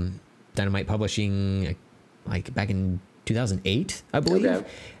Publishing, like back in 2008, I believe. Okay.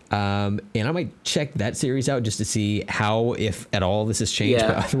 And I might check that series out just to see how, if at all, this has changed.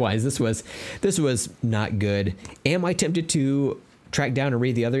 But otherwise, this was not good. Am I tempted to track down and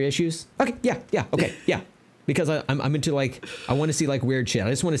read the other issues? Okay, yeah. Because I'm into like, I want to see like weird shit. I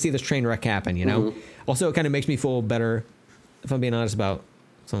just want to see this train wreck happen, you know? Also, it kind of makes me feel better, if I'm being honest, about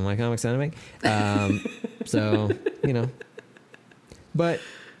some of my comics that I make. So, you know. But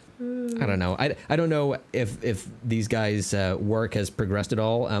I don't know. I don't know if these guys' work has progressed at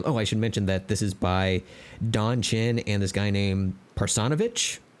all. I should mention that this is by Don Chen and this guy named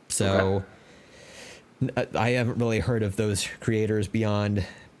Parsanovich. So I haven't really heard of those creators beyond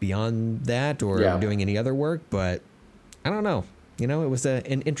that or doing any other work. But I don't know. You know, it was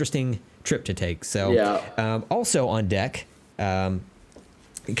an interesting trip to take. So also on deck,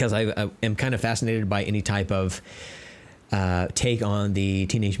 because I am kind of fascinated by any type of take on the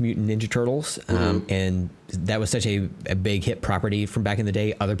Teenage Mutant Ninja Turtles, and that was such a big hit property from back in the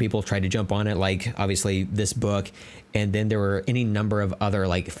day. Other people tried to jump on it, like obviously this book, and then there were any number of other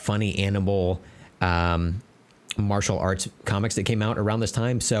like funny animal martial arts comics that came out around this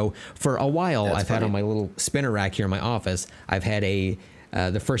time. So for a while, I've had on my little spinner rack here in my office, I've had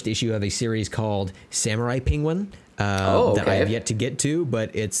the first issue of a series called Samurai Penguin that I have yet to get to,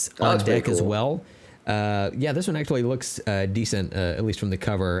 but it's on deck as well. This one actually looks decent, at least from the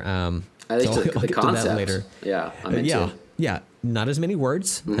cover. I think so the concept. That later. Yeah, I'm into. Yeah. Not as many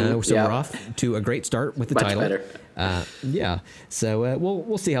words, so we're off to a great start with the Much title. Better. So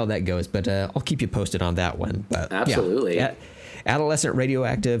we'll see how that goes, but I'll keep you posted on that one. But absolutely. Adolescent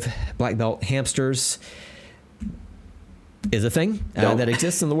radioactive black belt hamsters is a thing that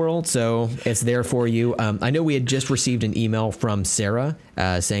exists in the world, so it's there for you. I know we had just received an email from Sarah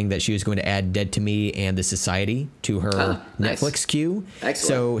saying that she was going to add Dead to Me and The Society to her Netflix queue. Excellent.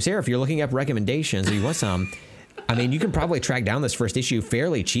 So, Sarah, if you're looking up recommendations or you want some, I mean, you can probably track down this first issue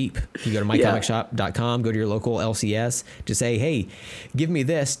fairly cheap. You go to mycomicshop.com, go to your local LCS, to say, hey, give me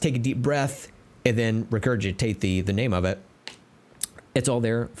this, take a deep breath, and then regurgitate the name of it. It's all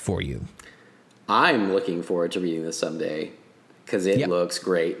there for you. I'm looking forward to reading this someday because it looks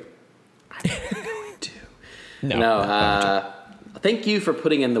great. I'm never going to. No. Thank you for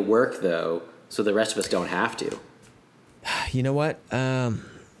putting in the work, though, so the rest of us don't have to. You know what? I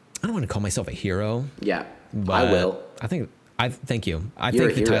don't want to call myself a hero. Yeah, I will. Thank you. I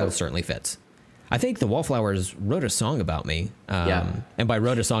think the title certainly fits. I think the Wallflowers wrote a song about me. And by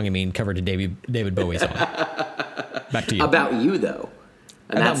wrote a song, I mean covered a David Bowie song. Back to you. About you, though.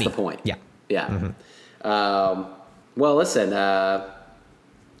 And about that's me. The point. Yeah. Yeah. Mm-hmm. Well, listen,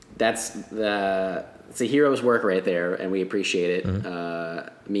 it's a hero's work right there, and we appreciate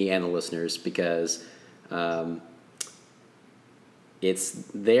it, me and the listeners, because it's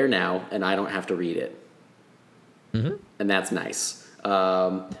there now, and I don't have to read it. Mm-hmm. And that's nice.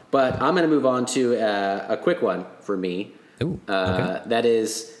 But I'm going to move on to a quick one for me. Ooh, okay. That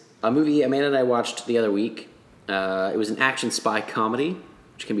is a movie Amanda and I watched the other week. It was an action spy comedy,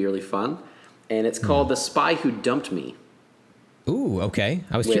 which can be really fun. And it's called The Spy Who Dumped Me. Ooh, okay.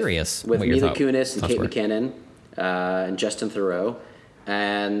 I was curious. With Mila Kunis and Kate McKinnon and Justin Theroux.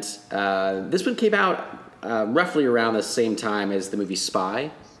 And this one came out roughly around the same time as the movie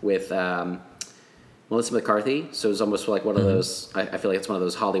Spy with Melissa McCarthy. So it was almost like one of those, I feel like it's one of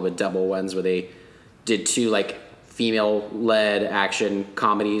those Hollywood double ones where they did two like female-led action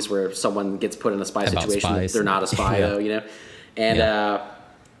comedies where someone gets put in a spy situation. They're not a spy though, you know? And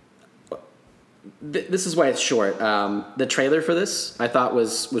this is why it's short. The trailer for this I thought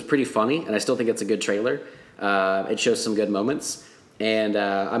was pretty funny, and I still think it's a good trailer. It shows some good moments. And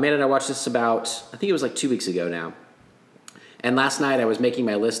Amanda and I watched this about, I think it was like 2 weeks ago now. And last night I was making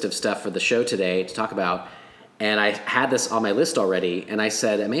my list of stuff for the show today to talk about, and I had this on my list already, and I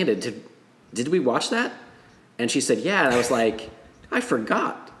said, Amanda, did we watch that? And she said, yeah, and I was like, I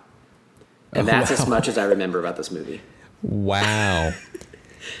forgot. And that's as much as I remember about this movie. Wow.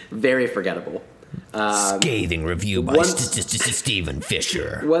 Very forgettable. Scathing review by Stephen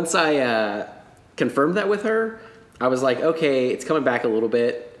Fisher. Once I confirmed that with her, I was like, okay, it's coming back a little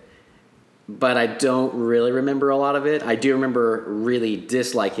bit, but I don't really remember a lot of it. I do remember really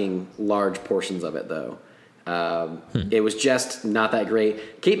disliking large portions of it, though. It was just not that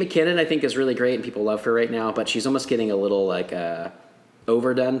great. Kate McKinnon, I think, is really great, and people love her right now, but she's almost getting a little, like,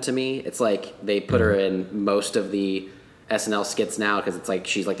 overdone to me. It's like they put her in most of the SNL skits now because it's like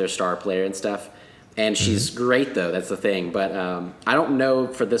she's like their star player and stuff. And she's great, though. That's the thing. But I don't know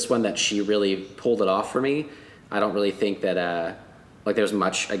for this one that she really pulled it off for me. I don't really think that like there's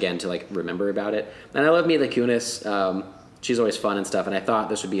much, again, to like remember about it. And I love Mila Kunis. She's always fun and stuff. And I thought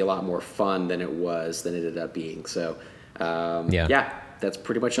this would be a lot more fun than it ended up being. So, yeah, that's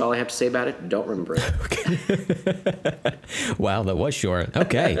pretty much all I have to say about it. Don't remember it. Okay. Wow, that was short.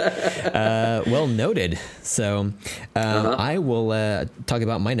 Okay. Well noted. So I will talk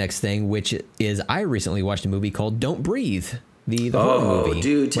about my next thing, which is I recently watched a movie called Don't Breathe. The horror movie.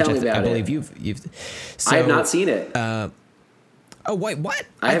 Dude, tell me about it. I believe you've I have not seen it. Oh, wait, what?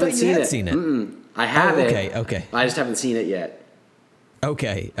 I haven't thought you had seen it. I have it. Okay. I just haven't seen it yet.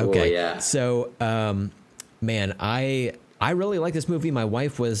 Okay. Oh, yeah. So, man, I really like this movie. My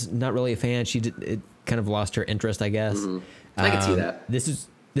wife was not really a fan. It kind of lost her interest, I guess. I can see that. This is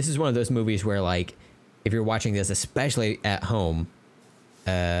one of those movies where, like, if you're watching this, especially at home,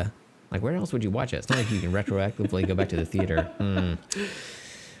 like, where else would you watch it? It's not like you can retroactively go back to the theater.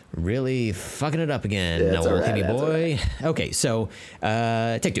 Really fucking it up again, That's old right, Timmy boy. Right. Okay, so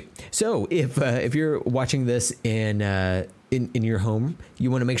take two. So if you're watching this in your home,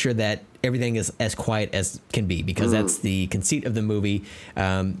 you want to make sure that everything is as quiet as can be, because that's the conceit of the movie.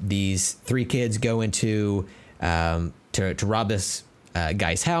 These three kids go into to rob this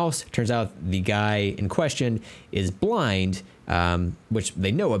guy's house. Turns out the guy in question is blind, which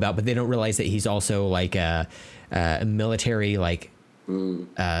they know about, but they don't realize that he's also like a military like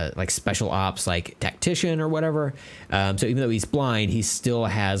special ops like tactician or whatever. So even though he's blind, he still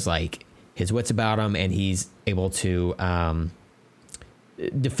has like his wits about him, and he's able to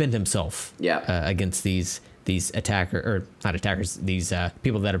defend himself against these these people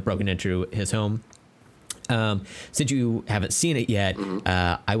that have broken into his home. Since you haven't seen it yet,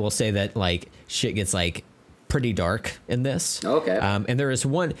 I will say that like shit gets like pretty dark in this. Okay. And there was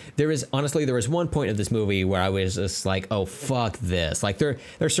one point of this movie where I was just like, oh fuck this. Like there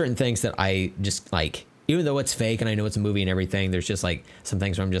are certain things that I just like, even though it's fake and I know it's a movie and everything, there's just like some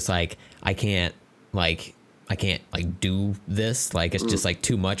things where I'm just like, I can't do this. Like it's just like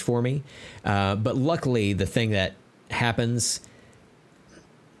too much for me. But luckily the thing that happens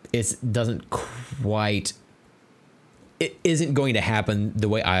it isn't going to happen the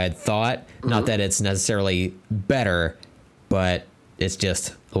way I had thought. Not that it's necessarily better, but it's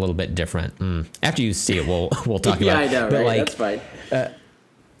just a little bit different. After you see it, we'll talk about it. Yeah, I know, but right? Like, that's fine.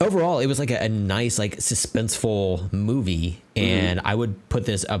 overall, it was like a nice, like suspenseful movie, and I would put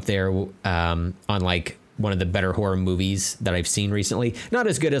this up there on like one of the better horror movies that I've seen recently. Not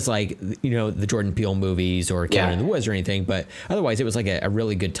as good as like, the Jordan Peele movies or Cabin in the Woods or anything, but otherwise it was like a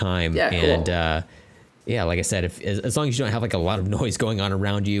really good time. Yeah, and cool. Like I said, as long as you don't have like a lot of noise going on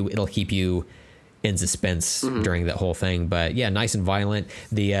around you, it'll keep you in suspense during that whole thing. But yeah, nice and violent.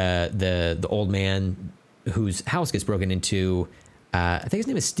 The old man whose house gets broken into, I think his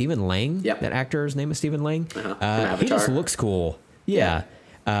name is Stephen Lang. Yep. That actor's name is Stephen Lang. Uh-huh. He just looks cool. Yeah.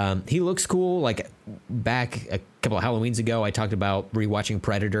 He looks cool. Like back a couple of Halloweens ago, I talked about rewatching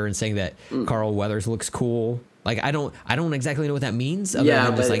Predator and saying that Carl Weathers looks cool. Like I don't exactly know what that means. Other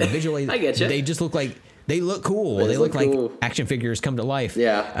than just like visually, I get you. They just look like they look cool. They look like action figures come to life.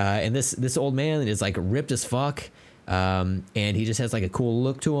 Yeah. And this old man is like ripped as fuck. And he just has like a cool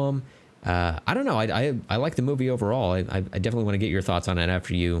look to him. I don't know. I like the movie overall. I definitely want to get your thoughts on it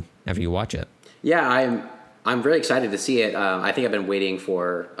after you watch it. Yeah, I'm very excited to see it. I think I've been waiting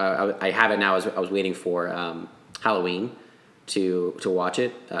for. I have it now. I was waiting for Halloween to watch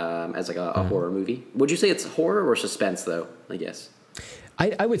it as like a horror movie. Would you say it's horror or suspense though? I guess.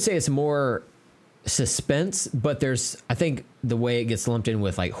 I would say it's more suspense, but I think the way it gets lumped in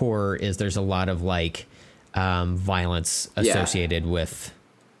with like horror is there's a lot of like violence associated with.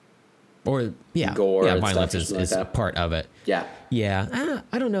 Or gore and violence stuff, is like part of it. Yeah.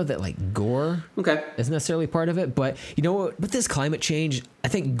 I don't know that like gore is necessarily part of it, but you know what? With this climate change, I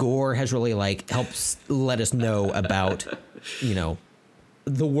think gore has really like helps let us know about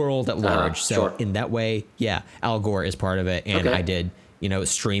the world at large. So in that way, Al Gore is part of it, and I did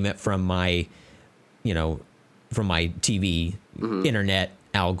stream it from my TV internet.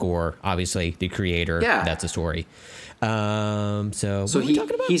 Al Gore, obviously the creator. That's a story. So what are we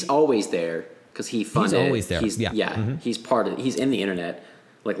talking about? He's always there because he funded. He's always there. He's part of. He's in the internet,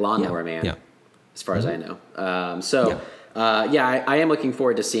 like Lawnmower Man. Yeah. As far as I know. I am looking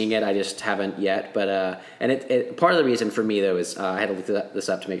forward to seeing it. I just haven't yet. But and it part of the reason for me though is I had to look this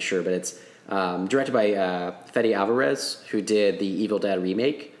up to make sure. But it's directed by Fede Alvarez, who did the Evil Dead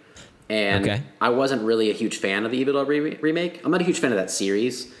remake. And I wasn't really a huge fan of the Evil Dead remake. I'm not a huge fan of that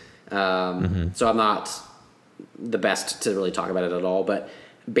series. So I'm not the best to really talk about it at all, but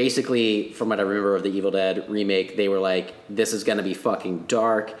basically from what I remember of the Evil Dead remake, they were like, this is going to be fucking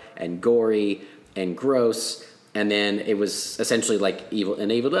dark and gory and gross, and then it was essentially like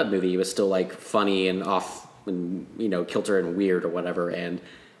an Evil Dead movie. It was still like funny and off and kilter and weird or whatever, and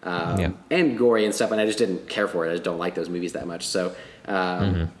gory and stuff, and I just didn't care for it. I just don't like those movies that much. So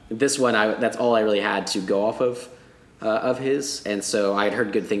this one, that's all I really had to go off of his, and so I had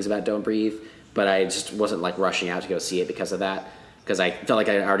heard good things about Don't Breathe, but I just wasn't like rushing out to go see it because of that, because I felt like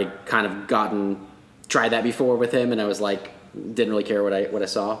I already kind of tried that before with him, and I was like, didn't really care what I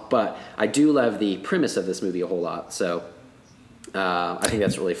saw. But I do love the premise of this movie a whole lot, so I think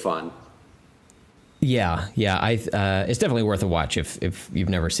that's really fun. Yeah, it's definitely worth a watch if you've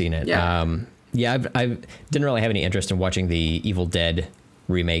never seen it. I didn't really have any interest in watching the Evil Dead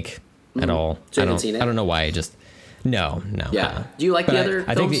remake at all. So you haven't seen it? I don't know why. No. Yeah. Do you like the other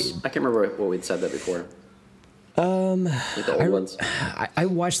films? I can't remember what we'd said that before. Like the old ones. I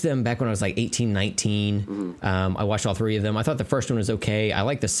watched them back when I was like 18, 19. I watched all three of them. I thought the first one was okay. I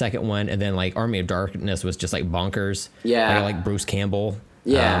liked the second one, and then like Army of Darkness was just like bonkers. Yeah. I like Bruce Campbell. A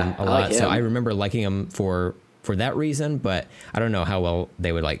lot. like him. So I remember liking him for that reason, but I don't know how well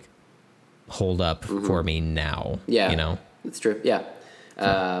they would like hold up for me now. Yeah. It's true. Yeah.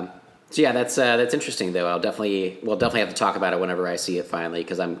 So that's interesting though. We'll definitely have to talk about it whenever I see it finally,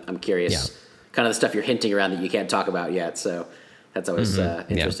 because I'm curious, kind of the stuff you're hinting around that you can't talk about yet. So that's always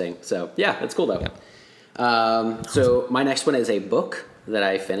interesting. So that's cool though. Yeah. So my next one is a book that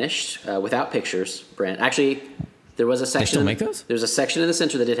I finished without pictures. Brent, actually, there was a section. They still make those? There's a section in the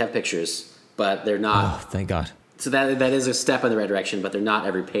center that did have pictures, but they're not. Oh, thank God. So that is a step in the right direction, but they're not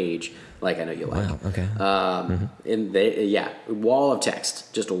every page like I know you like. Wow, okay. And wall of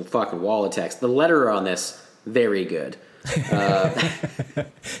text, just a fucking wall of text. The letter on this, very good.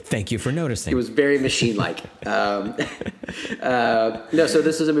 Thank you for noticing. It was very machine-like. So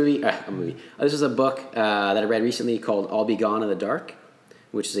this is a movie. This is a book that I read recently called I'll Be Gone in the Dark,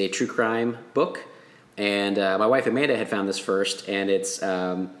 which is a true crime book. And my wife Amanda had found this first, and it's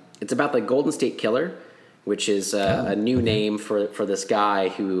about the Golden State Killer, which is a new name for this guy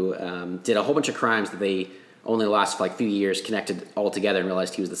who did a whole bunch of crimes that they only last for like a few years, connected all together, and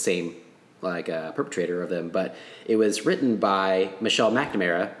realized he was the same perpetrator of them. But it was written by Michelle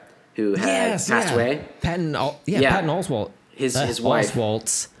McNamara, who had passed away. Patton Oswalt, his wife.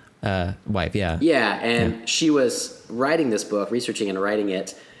 Oswalt's wife, yeah. Yeah, and she was writing this book, researching and writing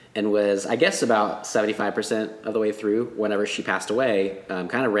it, and was, I guess, about 75% of the way through whenever she passed away,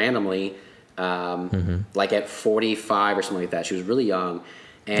 kind of randomly, like at 45 or something like that. She was really young.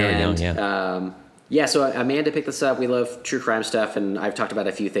 And, very young, yeah. So Amanda picked this up. We love true crime stuff, and I've talked about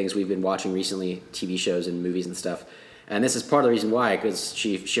a few things we've been watching recently, TV shows and movies and stuff. And this is part of the reason why, because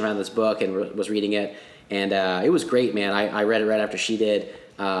she found this book and was reading it, and it was great, man. I read it right after she did.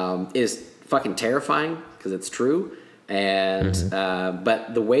 It is fucking terrifying because it's true, and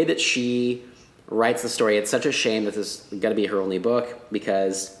but the way that she writes the story, it's such a shame that this is going to be her only book,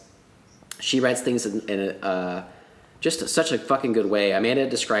 because she writes things in just such a fucking good way. Amanda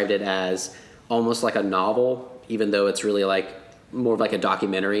described it as almost like a novel, even though it's really like more of like a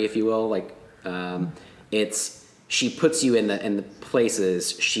documentary, if you will. Like she puts you in the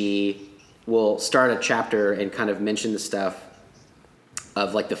places. She will start a chapter and kind of mention the stuff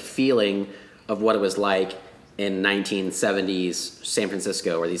of like the feeling of what it was like in 1970s San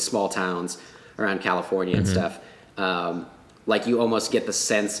Francisco, or these small towns around California and stuff. Like you almost get the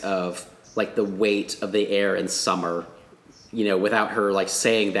sense of like the weight of the air in summer, without her like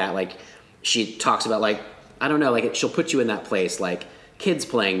saying that. Like she talks about, like, I don't know, like she'll put you in that place, like kids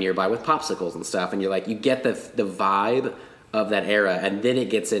playing nearby with popsicles and stuff, and you're like, you get the vibe of that era, and then it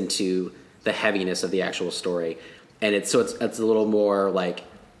gets into the heaviness of the actual story, and it's a little more like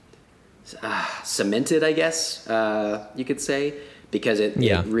cemented, I guess you could say, because it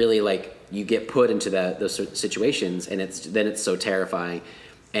really, like, you get put into those situations, and it's so terrifying.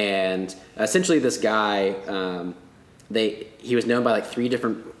 And essentially this guy, he was known by like 3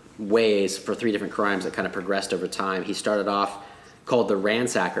 different ways for 3 different crimes that kind of progressed over time. He started off called the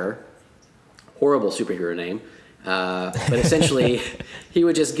Ransacker, horrible superhero name, but essentially he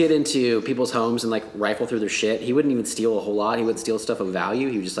would just get into people's homes and like rifle through their shit. He wouldn't even steal a whole lot. He would steal stuff of value.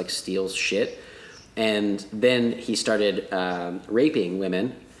 He would just like steal shit. And then he started raping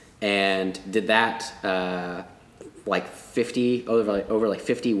women, and did that like 50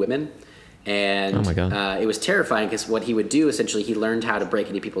 women. And oh my God. It was terrifying, because what he would do, essentially, he learned how to break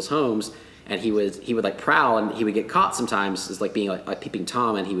into people's homes, and he would like prowl, and he would get caught sometimes as like being like peeping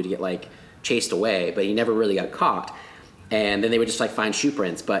Tom, and he would get like chased away, but he never really got caught. And then they would just like find shoe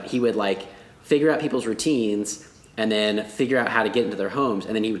prints, but he would like figure out people's routines and then figure out how to get into their homes,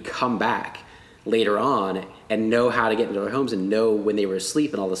 and then he would come back later on and know how to get into their homes and know when they were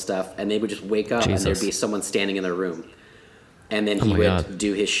asleep and all this stuff, and they would just wake up and there'd be someone standing in their room. And then he would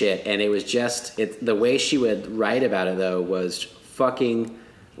do his shit. And it was just, the way she would write about it, though, was fucking,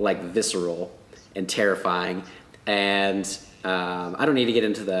 like, visceral and terrifying. And I don't need to get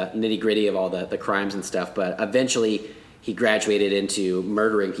into the nitty-gritty of all the crimes and stuff, but eventually he graduated into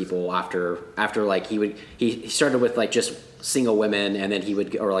murdering people after like, he started with, like, just single women, and then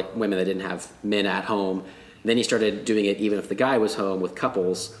or, like, women that didn't have men at home. Then he started doing it even if the guy was home, with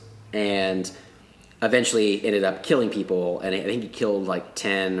couples, and eventually ended up killing people, and I think he killed like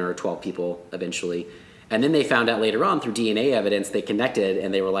 10 or 12 people eventually. And then they found out later on through DNA evidence, they connected,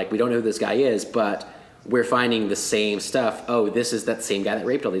 and they were like, we don't know who this guy is, but we're finding the same stuff. Oh, this is that same guy that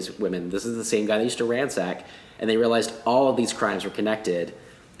raped all these women. This is the same guy that used to ransack. And they realized all of these crimes were connected.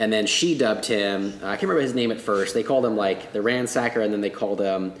 And then she dubbed him, I can't remember his name at first. They called him like the Ransacker, and then they called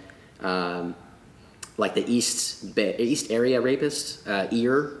him like the East Area Rapist,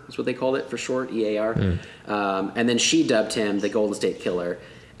 EAR is what they called it for short, EAR. And then she dubbed him the Golden State Killer.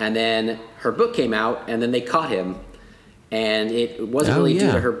 And then her book came out, and then they caught him. And it wasn't really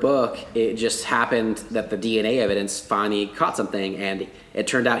due to her book. It just happened that the DNA evidence finally caught something, and it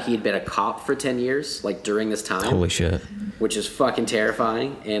turned out he'd been a cop for 10 years, like during this time. Holy shit. Which is fucking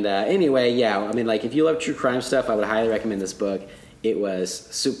terrifying. And anyway, yeah, I mean, like, if you love true crime stuff, I would highly recommend this book. It was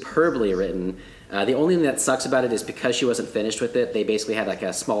superbly written. The only thing that sucks about it is because she wasn't finished with it, they basically had like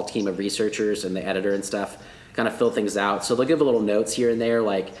a small team of researchers and the editor and stuff kind of fill things out. So they'll give little notes here and there,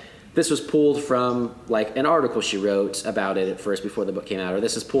 like, this was pulled from like an article she wrote about it at first before the book came out, or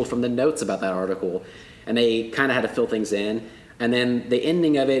this is pulled from the notes about that article, and they kind of had to fill things in. And then the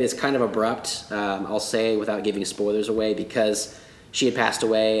ending of it is kind of abrupt, I'll say, without giving spoilers away, because she had passed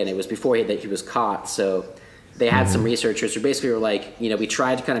away and it was before he was caught. So they had some researchers who basically were like, we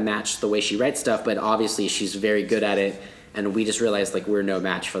tried to kind of match the way she writes stuff, but obviously she's very good at it, and we just realized like we're no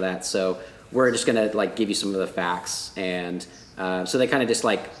match for that. So we're just gonna like give you some of the facts. And so they kind of just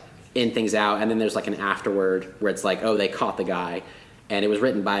like end things out, and then there's like an afterword where it's like, oh, they caught the guy, and it was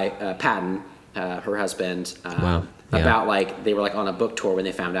written by Patton, her husband, about like they were like on a book tour when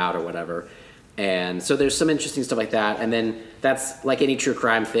they found out or whatever. And so there's some interesting stuff like that. And then that's like any true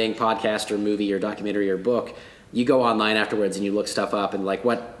crime thing, podcast or movie or documentary or book. You go online afterwards and you look stuff up and like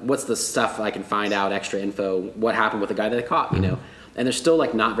what's the stuff I can find out, extra info, what happened with the guy that they caught, and there's still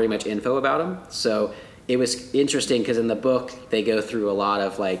like not very much info about him. So it was interesting because in the book they go through a lot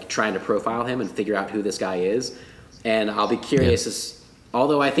of like trying to profile him and figure out who this guy is. And I'll be curious,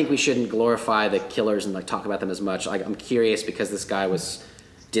 although I think we shouldn't glorify the killers and like talk about them as much. Like I'm curious because this guy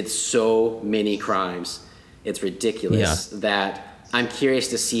did so many crimes. It's ridiculous that I'm curious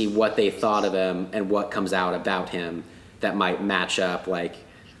to see what they thought of him and what comes out about him that might match up, like,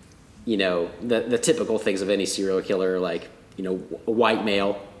 you know, the typical things of any serial killer, like, you know, a white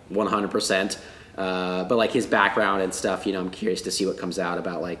male, 100%. But like his background and stuff, you know, I'm curious to see what comes out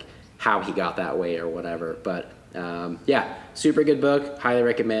about like how he got that way or whatever. But yeah, super good book. Highly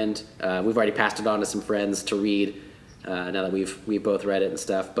recommend. We've already passed it on to some friends to read now that we've both read it and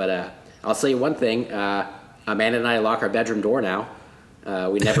stuff. But I'll tell you one thing. Amanda and I lock our bedroom door now.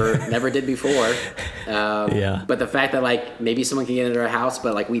 We never did before. But the fact that like maybe someone can get into our house,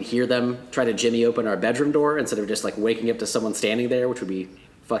 but like we'd hear them try to jimmy open our bedroom door instead of just like waking up to someone standing there, which would be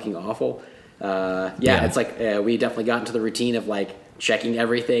fucking awful. It's like we definitely got into the routine of like checking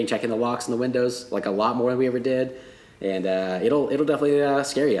everything, checking the locks and the windows, like a lot more than we ever did, and it'll definitely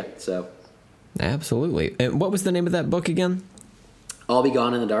scare you. So absolutely. And what was the name of that book again? I'll Be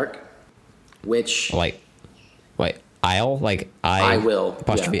Gone in the Dark. Which wait, I'll like I will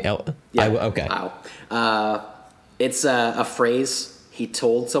apostrophe L. Yeah, I will, okay. I'll. It's a phrase he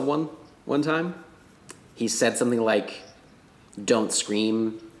told someone one time. He said something like, "Don't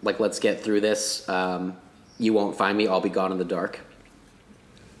scream. Like, let's get through this. You won't find me. I'll be gone in the dark."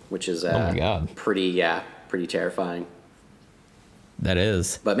 Which is oh my God. pretty terrifying. That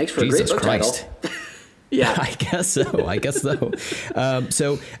is. But makes for a great book title. Yeah, I guess so.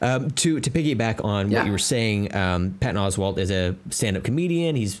 So to piggyback on what you were saying, Patton Oswalt is a stand-up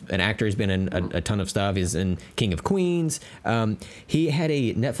comedian. He's an actor. He's been in a ton of stuff. He's in King of Queens. He had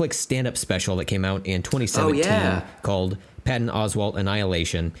a Netflix stand-up special that came out in 2017 called Patton Oswalt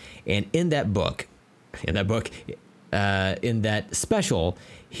Annihilation. And in that special,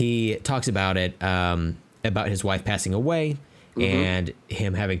 he talks about it, about his wife passing away. And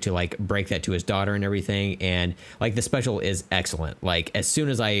him having to like break that to his daughter and everything. And like the special is excellent. Like as soon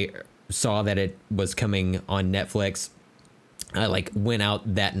as I saw that it was coming on Netflix, I like went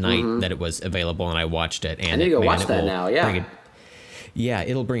out that night that it was available and I watched it. And I need to go watch that now. Yeah.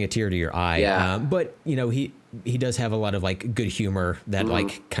 It'll bring a tear to your eye. Yeah. But you know, he does have a lot of like good humor that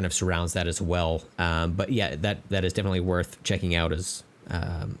like kind of surrounds that as well. But yeah, that is definitely worth checking out as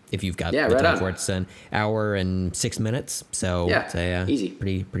if you've got the time for it. It's an hour and 6 minutes, so it's a easy,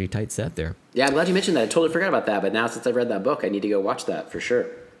 pretty tight set there. Yeah, I'm glad you mentioned that. I totally forgot about that, but now since I've read that book, I need to go watch that for sure.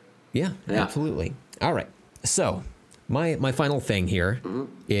 Yeah, absolutely. All right, so my final thing here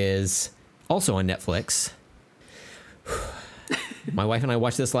is also on Netflix. My wife and I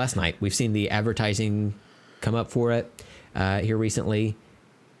watched this last night. We've seen the advertising come up for it here recently.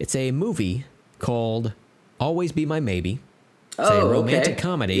 It's a movie called Always Be My Maybe. It's a romantic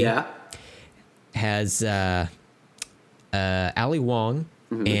comedy. Yeah. Has Ali Wong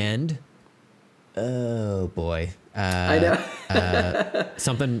and oh boy, I know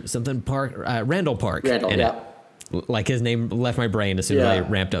something Park, Randall Park. Randall, yeah. Like his name left my brain as soon as I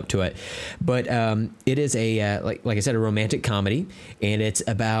ramped up to it. But it is a like I said, a romantic comedy, and it's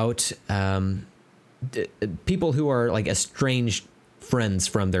about people who are like estranged friends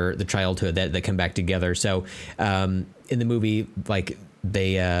from their childhood that come back together. So in the movie, like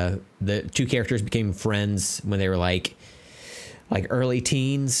they the two characters became friends when they were like early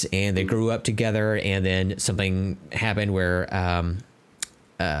teens, and they grew up together, and then something happened where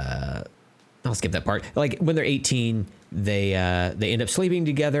I'll skip that part. Like when they're 18, they end up sleeping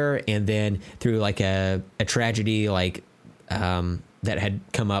together, and then through like a tragedy like that had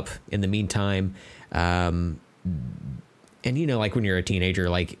come up in the meantime, and you know, like when you're a teenager,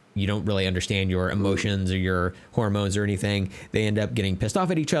 like you don't really understand your emotions or your hormones or anything. They end up getting pissed off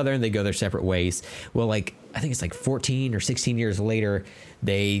at each other and they go their separate ways. Well, like I think it's like 14 or 16 years later,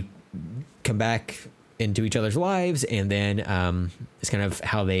 they come back into each other's lives, and then it's kind of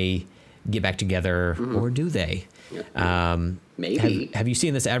how they get back together, or do they? Maybe. Have you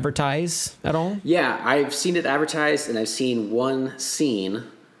seen this advertised at all? Yeah, I've seen it advertised, and I've seen one scene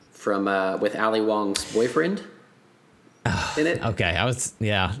from with Ali Wong's boyfriend in it. Okay, because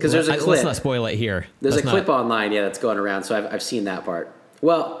there's a clip. Let's not spoil it here. There's a clip online, that's going around, so I've seen that part.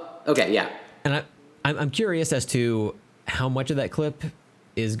 Well, okay, yeah. And I'm curious as to how much of that clip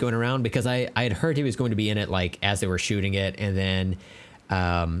is going around, because I had heard he was going to be in it like as they were shooting it, and then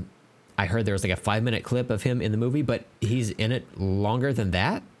I heard there was like a 5-minute clip of him in the movie, but he's in it longer than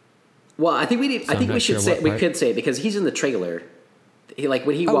that. Well, I think we could say it because he's in the trailer. He like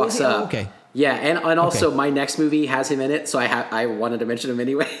when he walks up. Okay. Yeah, and also my next movie has him in it, so I wanted to mention him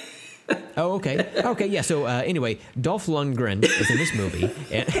anyway. Oh, okay. Okay, yeah. So anyway, Dolph Lundgren is in this movie.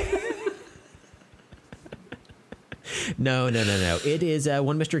 No. It is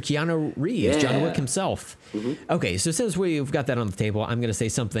one Mr. Keanu Reeves, John Wick himself. Mm-hmm. Okay, so since we've got that on the table, I'm going to say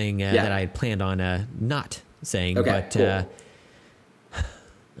something that I had planned on not saying. Okay, but, cool.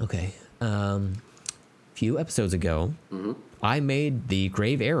 Okay. Few episodes ago, I made the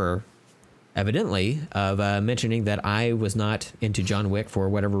grave error, evidently, of mentioning that I was not into John Wick for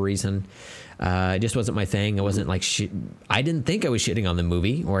whatever reason. It just wasn't my thing. I wasn't like I didn't think I was shitting on the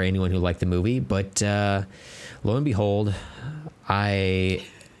movie or anyone who liked the movie, but lo and behold, I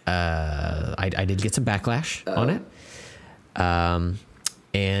did get some backlash on it,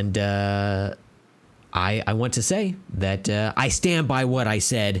 and I want to say that I stand by what I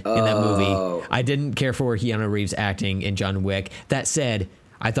said in that movie. I didn't care for Keanu Reeves acting in John Wick. That said,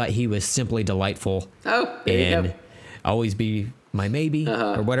 I thought he was simply delightful. And always be my maybe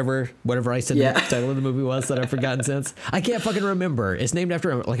or whatever I said the title of the movie was that I've forgotten since. I can't fucking remember. It's named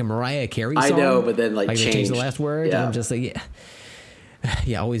after like a Mariah Carey song. I know, but then like they changed the last word. Yeah. And I'm just like,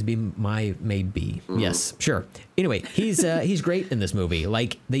 yeah, always be my maybe. Yes, sure. Anyway, he's great in this movie.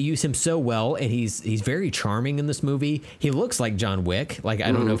 Like they use him so well, and he's very charming in this movie. He looks like John Wick. Like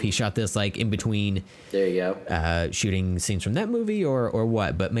I don't know if he shot this like in between. There you go. Shooting scenes from that movie or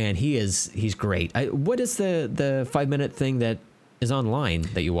what? But man, he's great. What is the 5-minute thing that is online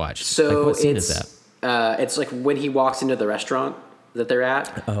that you watch? So like, what scene is that? It's like when he walks into the restaurant that they're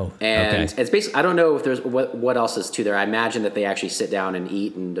at. Oh, and okay. It's basically, I don't know if there's what else is to there. I imagine that they actually sit down and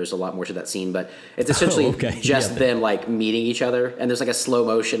eat, and there's a lot more to that scene, but it's essentially just them like meeting each other. And there's like a slow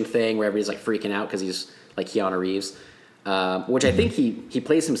motion thing where everybody's like freaking out because he's like Keanu Reeves, which I think he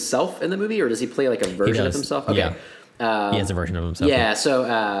plays himself in the movie, or does he play like a version of himself? Okay. Yeah. He has a version of himself. Yeah. So,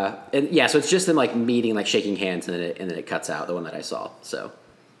 so it's just them like meeting, like shaking hands, and then it cuts out, the one that I saw. So.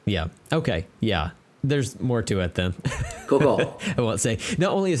 Yeah. Okay. Yeah. There's more to it then. Cool. I won't say.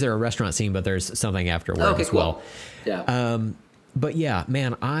 Not only is there a restaurant scene, but there's something afterward as well. Yeah. But yeah,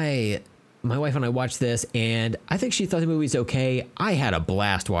 man, my wife and I watched this, and I think she thought the movie was okay. I had a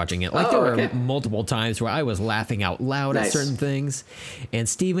blast watching it. Like there were multiple times where I was laughing out loud at certain things. And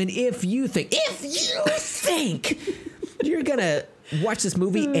Steven, if you think you're gonna watch this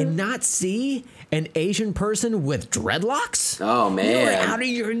movie and not see an Asian person with dreadlocks? Oh, man. You're out of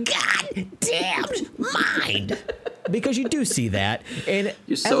your goddamn mind. Because you do see that. And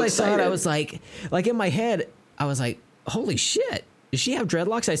you're so as I excited. saw it, I was like in my head, I was like, holy shit. Does she have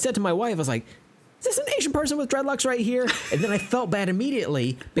dreadlocks? I said to my wife, I was like, is this an Asian person with dreadlocks right here? And then I felt bad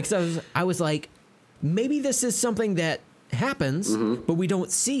immediately because I was like, maybe this is something that happens, but we don't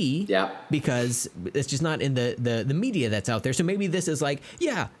see because it's just not in the media that's out there. So maybe this is like,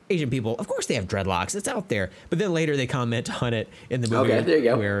 Asian people, of course they have dreadlocks. It's out there. But then later they comment on it in the movie. Okay, there you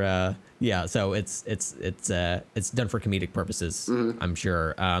go. Where, so it's done for comedic purposes, I'm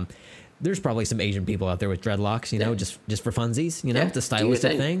sure. There's probably some Asian people out there with dreadlocks, just for funsies, it's a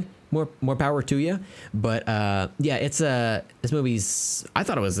stylistic thing. More power to you. But this movie's, I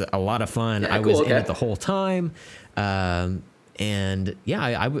thought it was a lot of fun. I was in it the whole time. And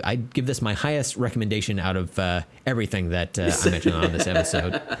I'd give this my highest recommendation out of everything that I mentioned on this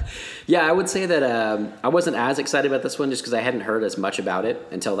episode. Yeah, I would say that I wasn't as excited about this one just because I hadn't heard as much about it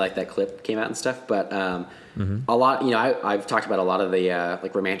until like that clip came out and stuff. But a lot, I've talked about a lot of the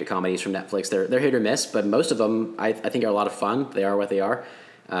like romantic comedies from Netflix. They're hit or miss, but most of them I think are a lot of fun. They are what they are.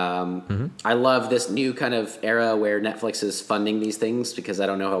 I love this new kind of era where Netflix is funding these things because I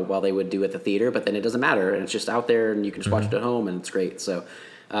don't know how well they would do at the theater, but then it doesn't matter and it's just out there and you can just watch it at home and it's great. So,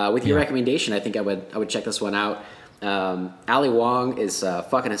 with your recommendation, I think I would check this one out. Ali Wong is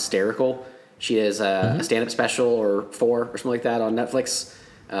fucking hysterical. She has a stand-up special or 4 or something like that on Netflix.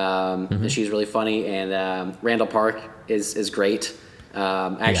 And she's really funny. And Randall Park is great.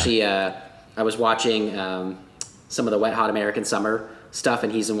 I was watching some of the Wet Hot American Summer stuff,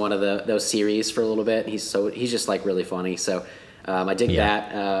 and he's in one of those series for a little bit. He's just like really funny. So I dig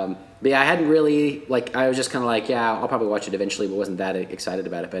that. But I hadn't really I was just kind of like, I'll probably watch it eventually, but wasn't that excited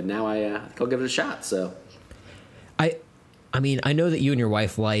about it. But now I think I'll give it a shot. So I mean, I know that you and your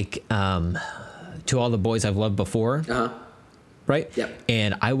wife like To All the Boys I've Loved Before. Right? Yep.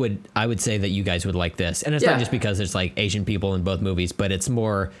 And I would say that you guys would like this. And it's not just because there's like Asian people in both movies, but it's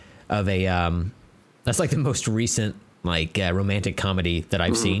more of a that's like the most recent romantic comedy that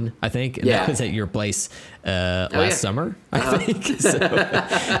I've seen, I think. And that was at your place last summer, I think. So,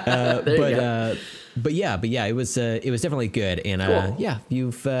 but yeah, it was definitely good. And cool.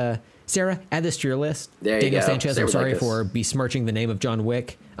 You've Sarah, add this to your list. There you Daniel go. Sanchez, Sarah I'm sorry like for besmirching the name of John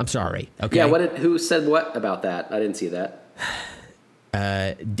Wick. I'm sorry. Okay. Yeah. Who said what about that? I didn't see that.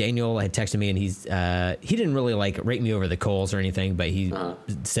 Daniel had texted me, and he didn't really like rake me over the coals or anything, but he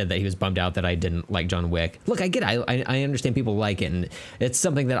said that he was bummed out that I didn't like John Wick. Look, I get it. I understand people like it, and it's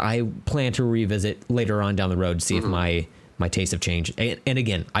something that I plan to revisit later on down the road to see if my tastes have changed. And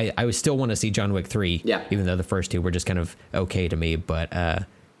again, I would still want to see John Wick 3, even though the first two were just kind of okay to me. But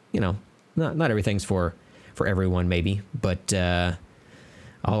not everything's for everyone, maybe. But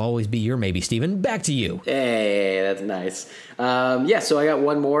I'll always be your maybe, Steven. Back to you. Hey, that's nice. So I got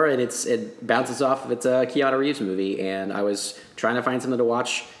one more, and it bounces off of it's a Keanu Reeves movie, and I was trying to find something to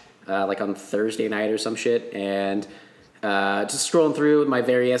watch like on Thursday night or some shit, and just scrolling through my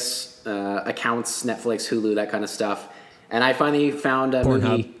various accounts, Netflix, Hulu, that kind of stuff, and I finally found a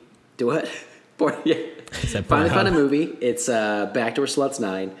movie. Do what? Finally found a movie. It's Backdoor Sluts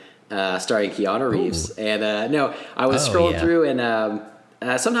 9, starring Keanu Reeves, and I was scrolling through and.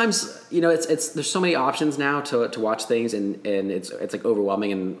 Sometimes it's there's so many options now to watch things and it's like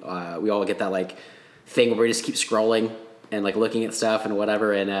overwhelming and we all get that like thing where we just keep scrolling and like looking at stuff and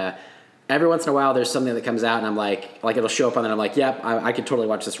whatever and every once in a while there's something that comes out and I'm like it'll show up on there and I'm like yep I could totally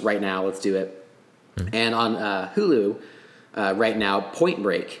watch this right now, let's do it. And on Hulu right now Point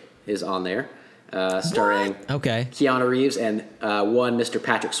Break is on there starring Keanu Reeves and one Mr.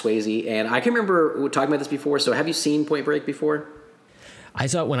 Patrick Swayze, and I can remember talking about this before, so have you seen Point Break before? I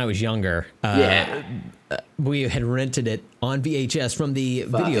saw it when I was younger. We had rented it on VHS from the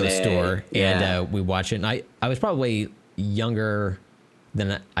video store, and we watched it. And I was probably younger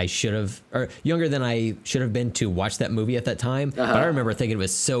than I should have, or younger than I should have been to watch that movie at that time. But I remember thinking it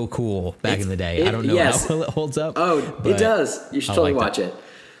was so cool back in the day. I don't know how well it holds up. Oh, it does. You should totally watch it.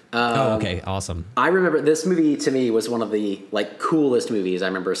 Okay, awesome. I remember this movie to me was one of the like coolest movies I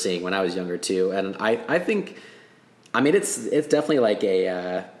remember seeing when I was younger too, and I think. I mean, it's definitely like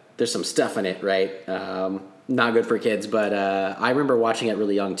there's some stuff in it, right? Not good for kids, but I remember watching it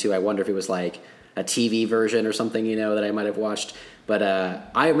really young too. I wonder if it was like a TV version or something, that I might have watched. But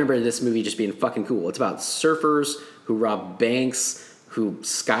I remember this movie just being fucking cool. It's about surfers who rob banks, who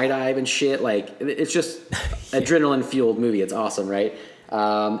skydive and shit. Like, it's just adrenaline fueled movie. It's awesome, right?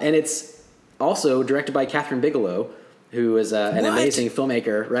 And it's also directed by Catherine Bigelow, who is an amazing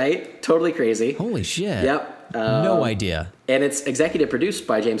filmmaker, right? Totally crazy. Holy shit. Yep. No idea. And it's executive produced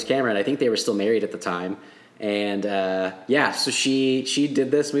by James Cameron. I think they were still married at the time. And so she did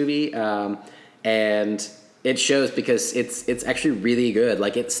this movie, and it shows because it's actually really good.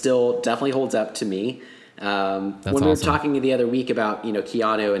 Like, it still definitely holds up to me. When we were talking the other week about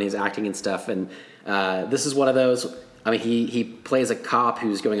Keanu and his acting and stuff, and this is one of those. I mean, he plays a cop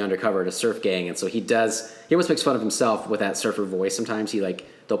who's going undercover at a surf gang, and so he almost makes fun of himself with that surfer voice. Sometimes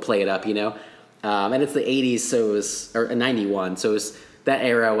they'll play it up, and it's the 80s, or 91, so it was that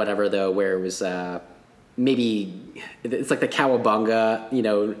era, whatever, though, where it was maybe it's like the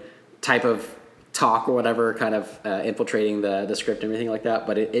cowabunga, type of talk or whatever, kind of infiltrating the script and everything like that.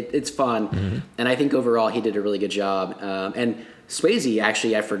 But it's fun, and I think overall he did a really good job. And Swayze,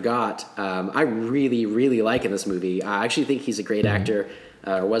 actually, I forgot. I really, really like in this movie. I actually think he's a great actor,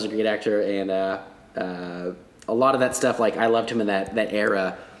 or was a great actor, and a lot of that stuff. Like, I loved him in that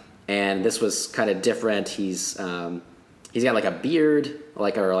era. And this was kind of different. He's got like a beard, or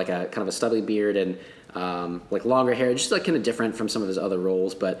a kind of a stubbly beard, and like longer hair, just like kind of different from some of his other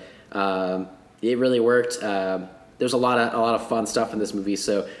roles. But it really worked. There's a lot of fun stuff in this movie,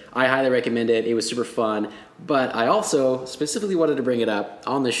 so I highly recommend it. It was super fun. But I also specifically wanted to bring it up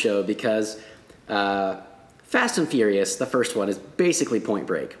on the show because Fast and Furious, the first one, is basically Point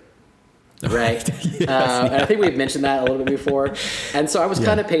Break. Right? And I think we've mentioned that a little bit before. And so I was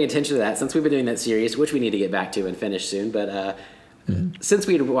kind of paying attention to that since we've been doing that series, which we need to get back to and finish soon. But since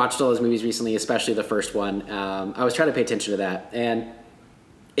we'd watched all those movies recently, especially the first one, I was trying to pay attention to that. And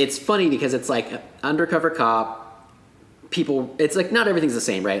it's funny because it's like undercover cop, people, it's like not everything's the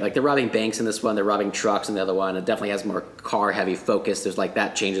same, right? Like, they're robbing banks in this one, they're robbing trucks in the other one. It definitely has more car-heavy focus. There's like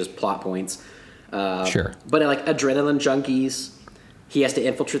that changes plot points. Sure. But like adrenaline junkies, he has to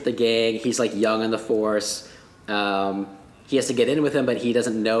infiltrate the gang. He's like young in the force. He has to get in with them, but he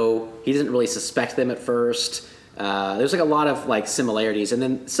doesn't really suspect them at first. There's like a lot of like similarities, and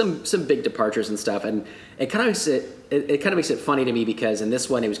then some big departures and stuff. And it kind of makes it funny to me because in this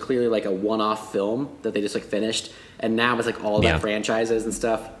one it was clearly like a one-off film that they just like finished, and now it's like all that franchises and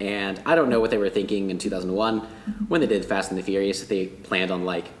stuff. And I don't know what they were thinking in 2001 when they did Fast and the Furious. If they planned on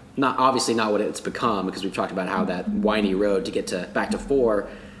like not what it's become, because we've talked about how that whiny road to get back to 4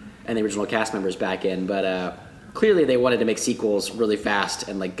 and the original cast members back in, but clearly they wanted to make sequels really fast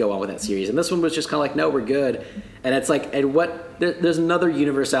and like go on with that series. And this one was just kind of like, no, we're good. And it's like, and there's another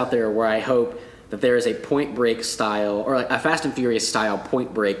universe out there where I hope that there is a Point Break style or like a Fast and Furious style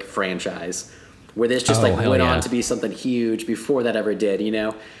Point Break franchise where this just went on to be something huge before that ever did, you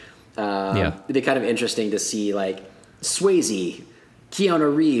know? It'd be kind of interesting to see like Swayze,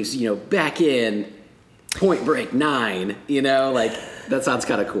 Keanu Reeves, you know, back in Point Break 9, you know, like that sounds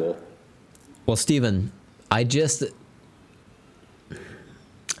kind of cool. Well, Steven, I'm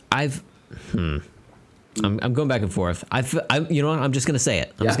going back and forth. You know what? I'm just going to say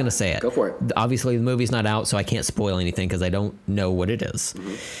it. I'm just going to say it. Go for it. Obviously, the movie's not out, so I can't spoil anything because I don't know what it is.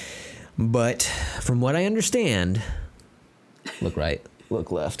 Mm-hmm. But from what I understand, look right,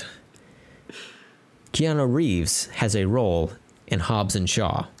 look left. Keanu Reeves has a role in Hobbs and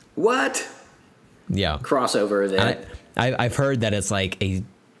Shaw. What? Yeah. Crossover then. I've heard that it's like a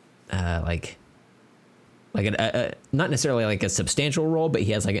not necessarily like a substantial role, but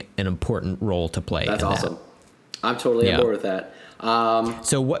he has like an important role to play. That's awesome. I'm totally on board with that.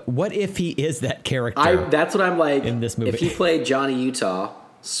 So what if he is that character? That's what I'm like in this movie. If he played Johnny Utah,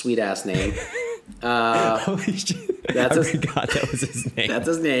 sweet ass name. Holy shit! I forgot that was his name. That's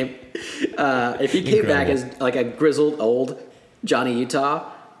his name. If he came back as like a grizzled old Johnny Utah,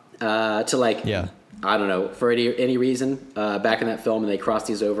 to like I don't know, for any reason, back in that film and they crossed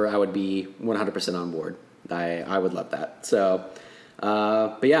these over, I would be 100% on board. I would love that. So,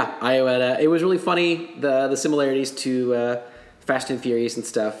 but yeah, I would. It was really funny the similarities to Fast and Furious and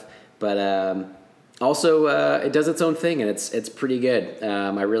stuff, but also it does its own thing and it's pretty good.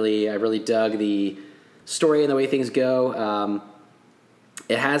 I really dug the story and the way things go.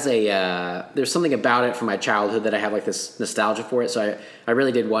 It has there's something about it from my childhood that I have like this nostalgia for it. So I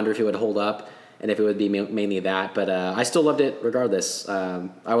really did wonder if it would hold up and if it would be mainly that. But I still loved it regardless.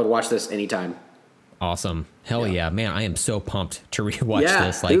 I would watch this anytime. Awesome. Hell yeah, man. I am so pumped to rewatch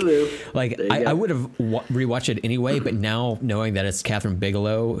this. Hulu. Like I would have rewatched it anyway, but now knowing that it's Catherine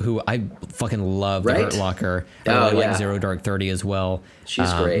Bigelow, who I fucking love, The Hurt Locker. I like Zero Dark 30 as well.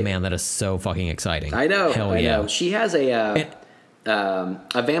 She's great. Man, that is so fucking exciting. I know. Hell yeah. Know. She has a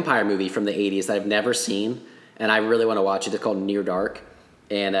vampire movie from the 80s that I've never seen, and I really want to watch it. It's called Near Dark.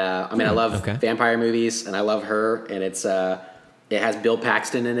 And I mean, I love vampire movies, and I love her, and it has Bill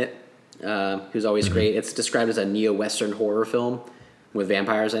Paxton in it. Who's always great. It's described as a neo-Western horror film with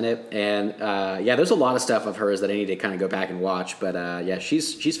vampires in it. And there's a lot of stuff of hers that I need to kind of go back and watch. But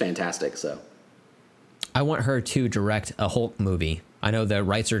she's fantastic. So I want her to direct a Hulk movie. I know the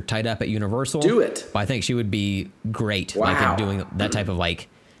rights are tied up at Universal. Do it. But I think she would be great like in doing that type of like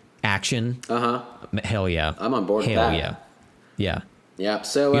action. Hell yeah. I'm on board with that. Hell yeah. Yeah.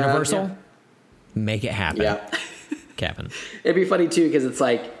 So Universal, make it happen. Yeah. Kevin. It'd be funny too because it's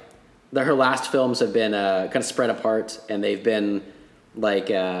like her last films have been kind of spread apart, and they've been like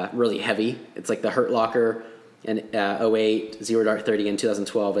really heavy. It's like The Hurt Locker in 2008, Zero Dark 30 in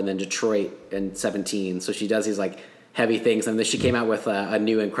 2012, and then Detroit in 2017. So she does these like heavy things, and then she came out with a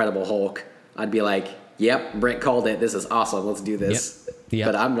new Incredible Hulk. I'd be like, "Yep, Brent called it. This is awesome. Let's do this." Yep.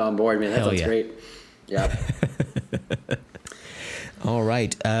 But I'm on board, man. That sounds great. Yeah. All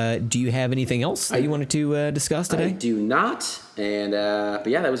right. Do you have anything else that you wanted to discuss today? I do not. And but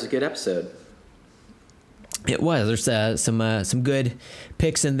yeah, that was a good episode. It was. There's some good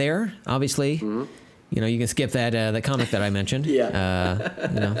picks in there. Obviously, you know, you can skip that comic that I mentioned. You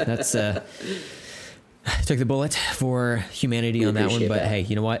know, that's took the bullet for humanity on that one. But hey,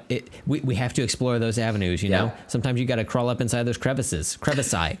 you know what? We have to explore those avenues. You know, sometimes you got to crawl up inside those crevices,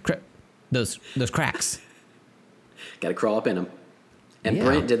 those cracks. Got to crawl up in them. And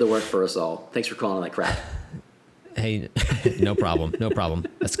Brent did the work for us all. Thanks for calling that crap. Hey, no problem.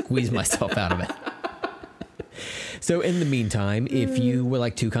 I squeezed myself out of it. So in the meantime, if you would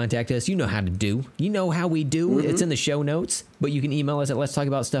like to contact us, you know how to do. You know how we do. It's in the show notes. But you can email us at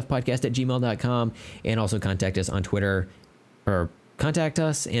letstalkaboutstuffpodcast@gmail.com and also contact us on Twitter or contact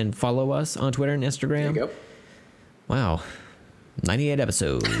us and follow us on Twitter and Instagram. There you go. Wow. 98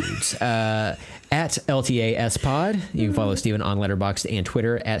 episodes. At LTASpod. You can follow Steven on Letterboxd and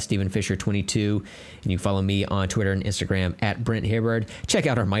Twitter at StevenFisher22. And you can follow me on Twitter and Instagram at Brent Hibbard. Check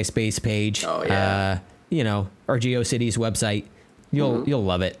out our MySpace page. Oh, yeah. You know, our GeoCities website. You'll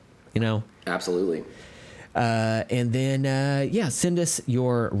love it, you know? Absolutely. And then, send us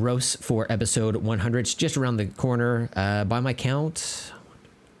your roasts for episode 100. It's just around the corner. By my count...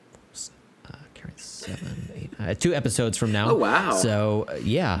 7, 8, 2 episodes from now. Oh, wow. So,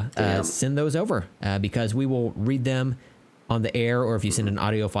 send those over because we will read them on the air, or if you send an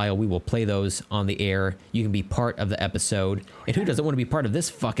audio file, we will play those on the air. You can be part of the episode. And who doesn't want to be part of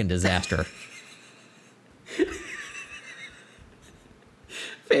this fucking disaster?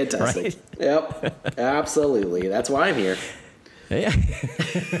 Fantastic. Right? Yep. Absolutely. That's why I'm here. Yeah.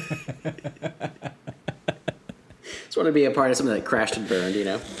 Just want to be a part of something that crashed and burned, you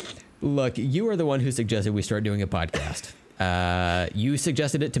know? Look, you are the one who suggested we start doing a podcast. You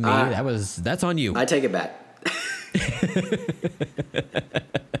suggested it to me. That's on you. I take it back.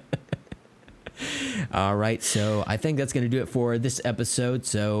 All right, so I think that's going to do it for this episode.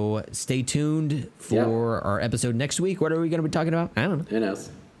 So stay tuned for our episode next week. What are we going to be talking about? I don't know. Who knows?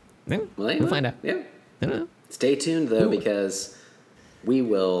 Yeah, we'll find out. Yeah. I don't know. Stay tuned, though, because we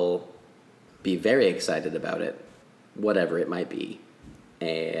will be very excited about it, whatever it might be.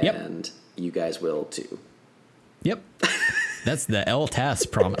 And you guys will, too. Yep. That's the LTAS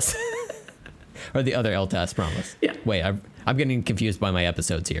promise. Or the other LTAS promise. Yeah. Wait, I'm getting confused by my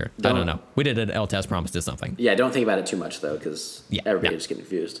episodes here. I don't know. We did an LTAS promise to something. Yeah, don't think about it too much, though, because everybody just get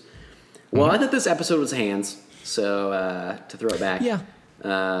confused. Well, I thought this episode was hands, so to throw it back. Yeah.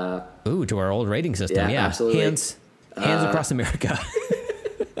 To our old rating system. Yeah, absolutely. Hands across America.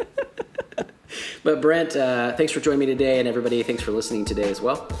 But Brent, thanks for joining me today, and everybody, thanks for listening today as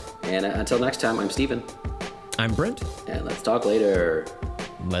well. And until next time, I'm Steven. I'm Brent. And let's talk later.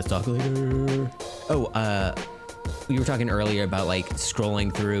 Let's talk later. Oh, you were talking earlier about like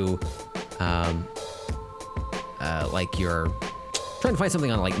scrolling through, like you're trying to find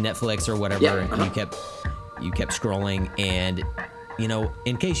something on like Netflix or whatever, and you kept scrolling, and you know,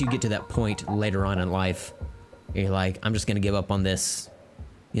 in case you get to that point later on in life, you're like, I'm just gonna give up on this.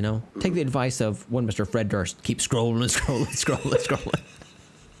 You know, take the advice of one Mr. Fred Durst. Keep scrolling and scrolling and scrolling and scrolling.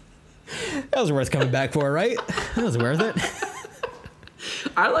 That was worth coming back for, right? That was worth it.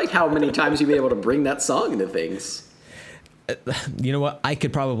 I like how many times you've been able to bring that song into things. You know what? I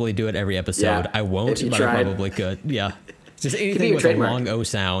could probably do it every episode. Yeah, I won't, but I probably could. Yeah. Just anything with a long O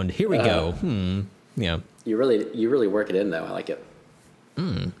sound. Here we go. Yeah. You really work it in, though. I like it.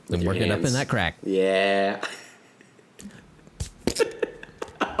 I'm working it up in that crack. Yeah.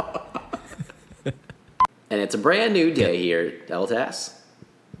 And it's a brand new day here, LTAS.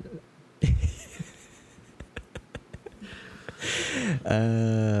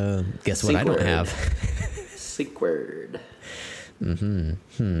 Guess what I don't have? Sync word.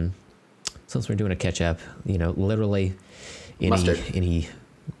 Since we're doing a catch up, you know, literally mustard.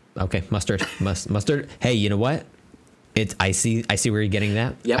 Okay, mustard. Mustard. Hey, you know what? I see where you're getting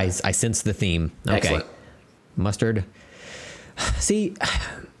that. Yep. I sense the theme. Okay. Excellent. Mustard. See,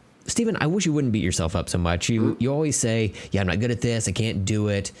 Steven, I wish you wouldn't beat yourself up so much. You always say, yeah, I'm not good at this. I can't do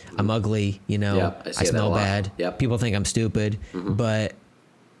it. I'm ugly. You know, yep, I smell bad. Yep. People think I'm stupid. But,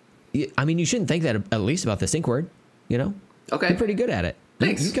 I mean, you shouldn't think that at least about the sync word, you know? Okay. You're pretty good at it.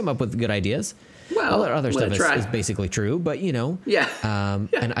 Thanks. You come up with good ideas. Well, all that other stuff is basically true, but, you know. Yeah.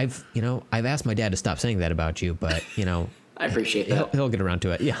 And I've asked my dad to stop saying that about you, but, you know. I appreciate that. He'll get around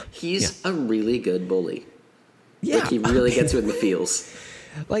to it. Yeah. He's a really good bully. Yeah. Like, he really gets you in the feels.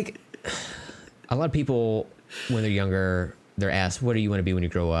 Like, a lot of people, when they're younger, they're asked, what do you want to be when you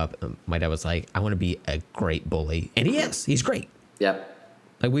grow up? My dad was like, I want to be a great bully. And he is. He's great. Yep.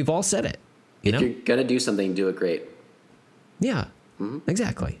 Like, we've all said it. You know? If you're going to do something, do it great. Yeah.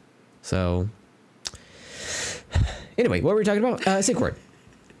 Exactly. So, anyway, what were we talking about? Sync word.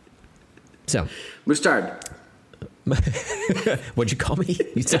 So. Mustard. What'd you call me?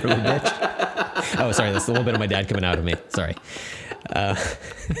 You son of a bitch. Oh, sorry. That's a little bit of my dad coming out of me. Sorry.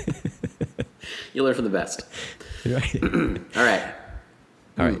 You learn from the best. Right. All right.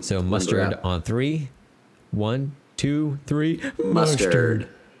 All right. So mustard on 3. 1, 2, 3. Mustard.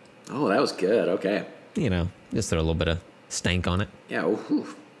 Oh, that was good. Okay. You know, just throw a little bit of stank on it. Yeah.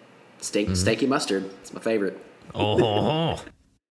 Steaky mustard. It's my favorite. Oh.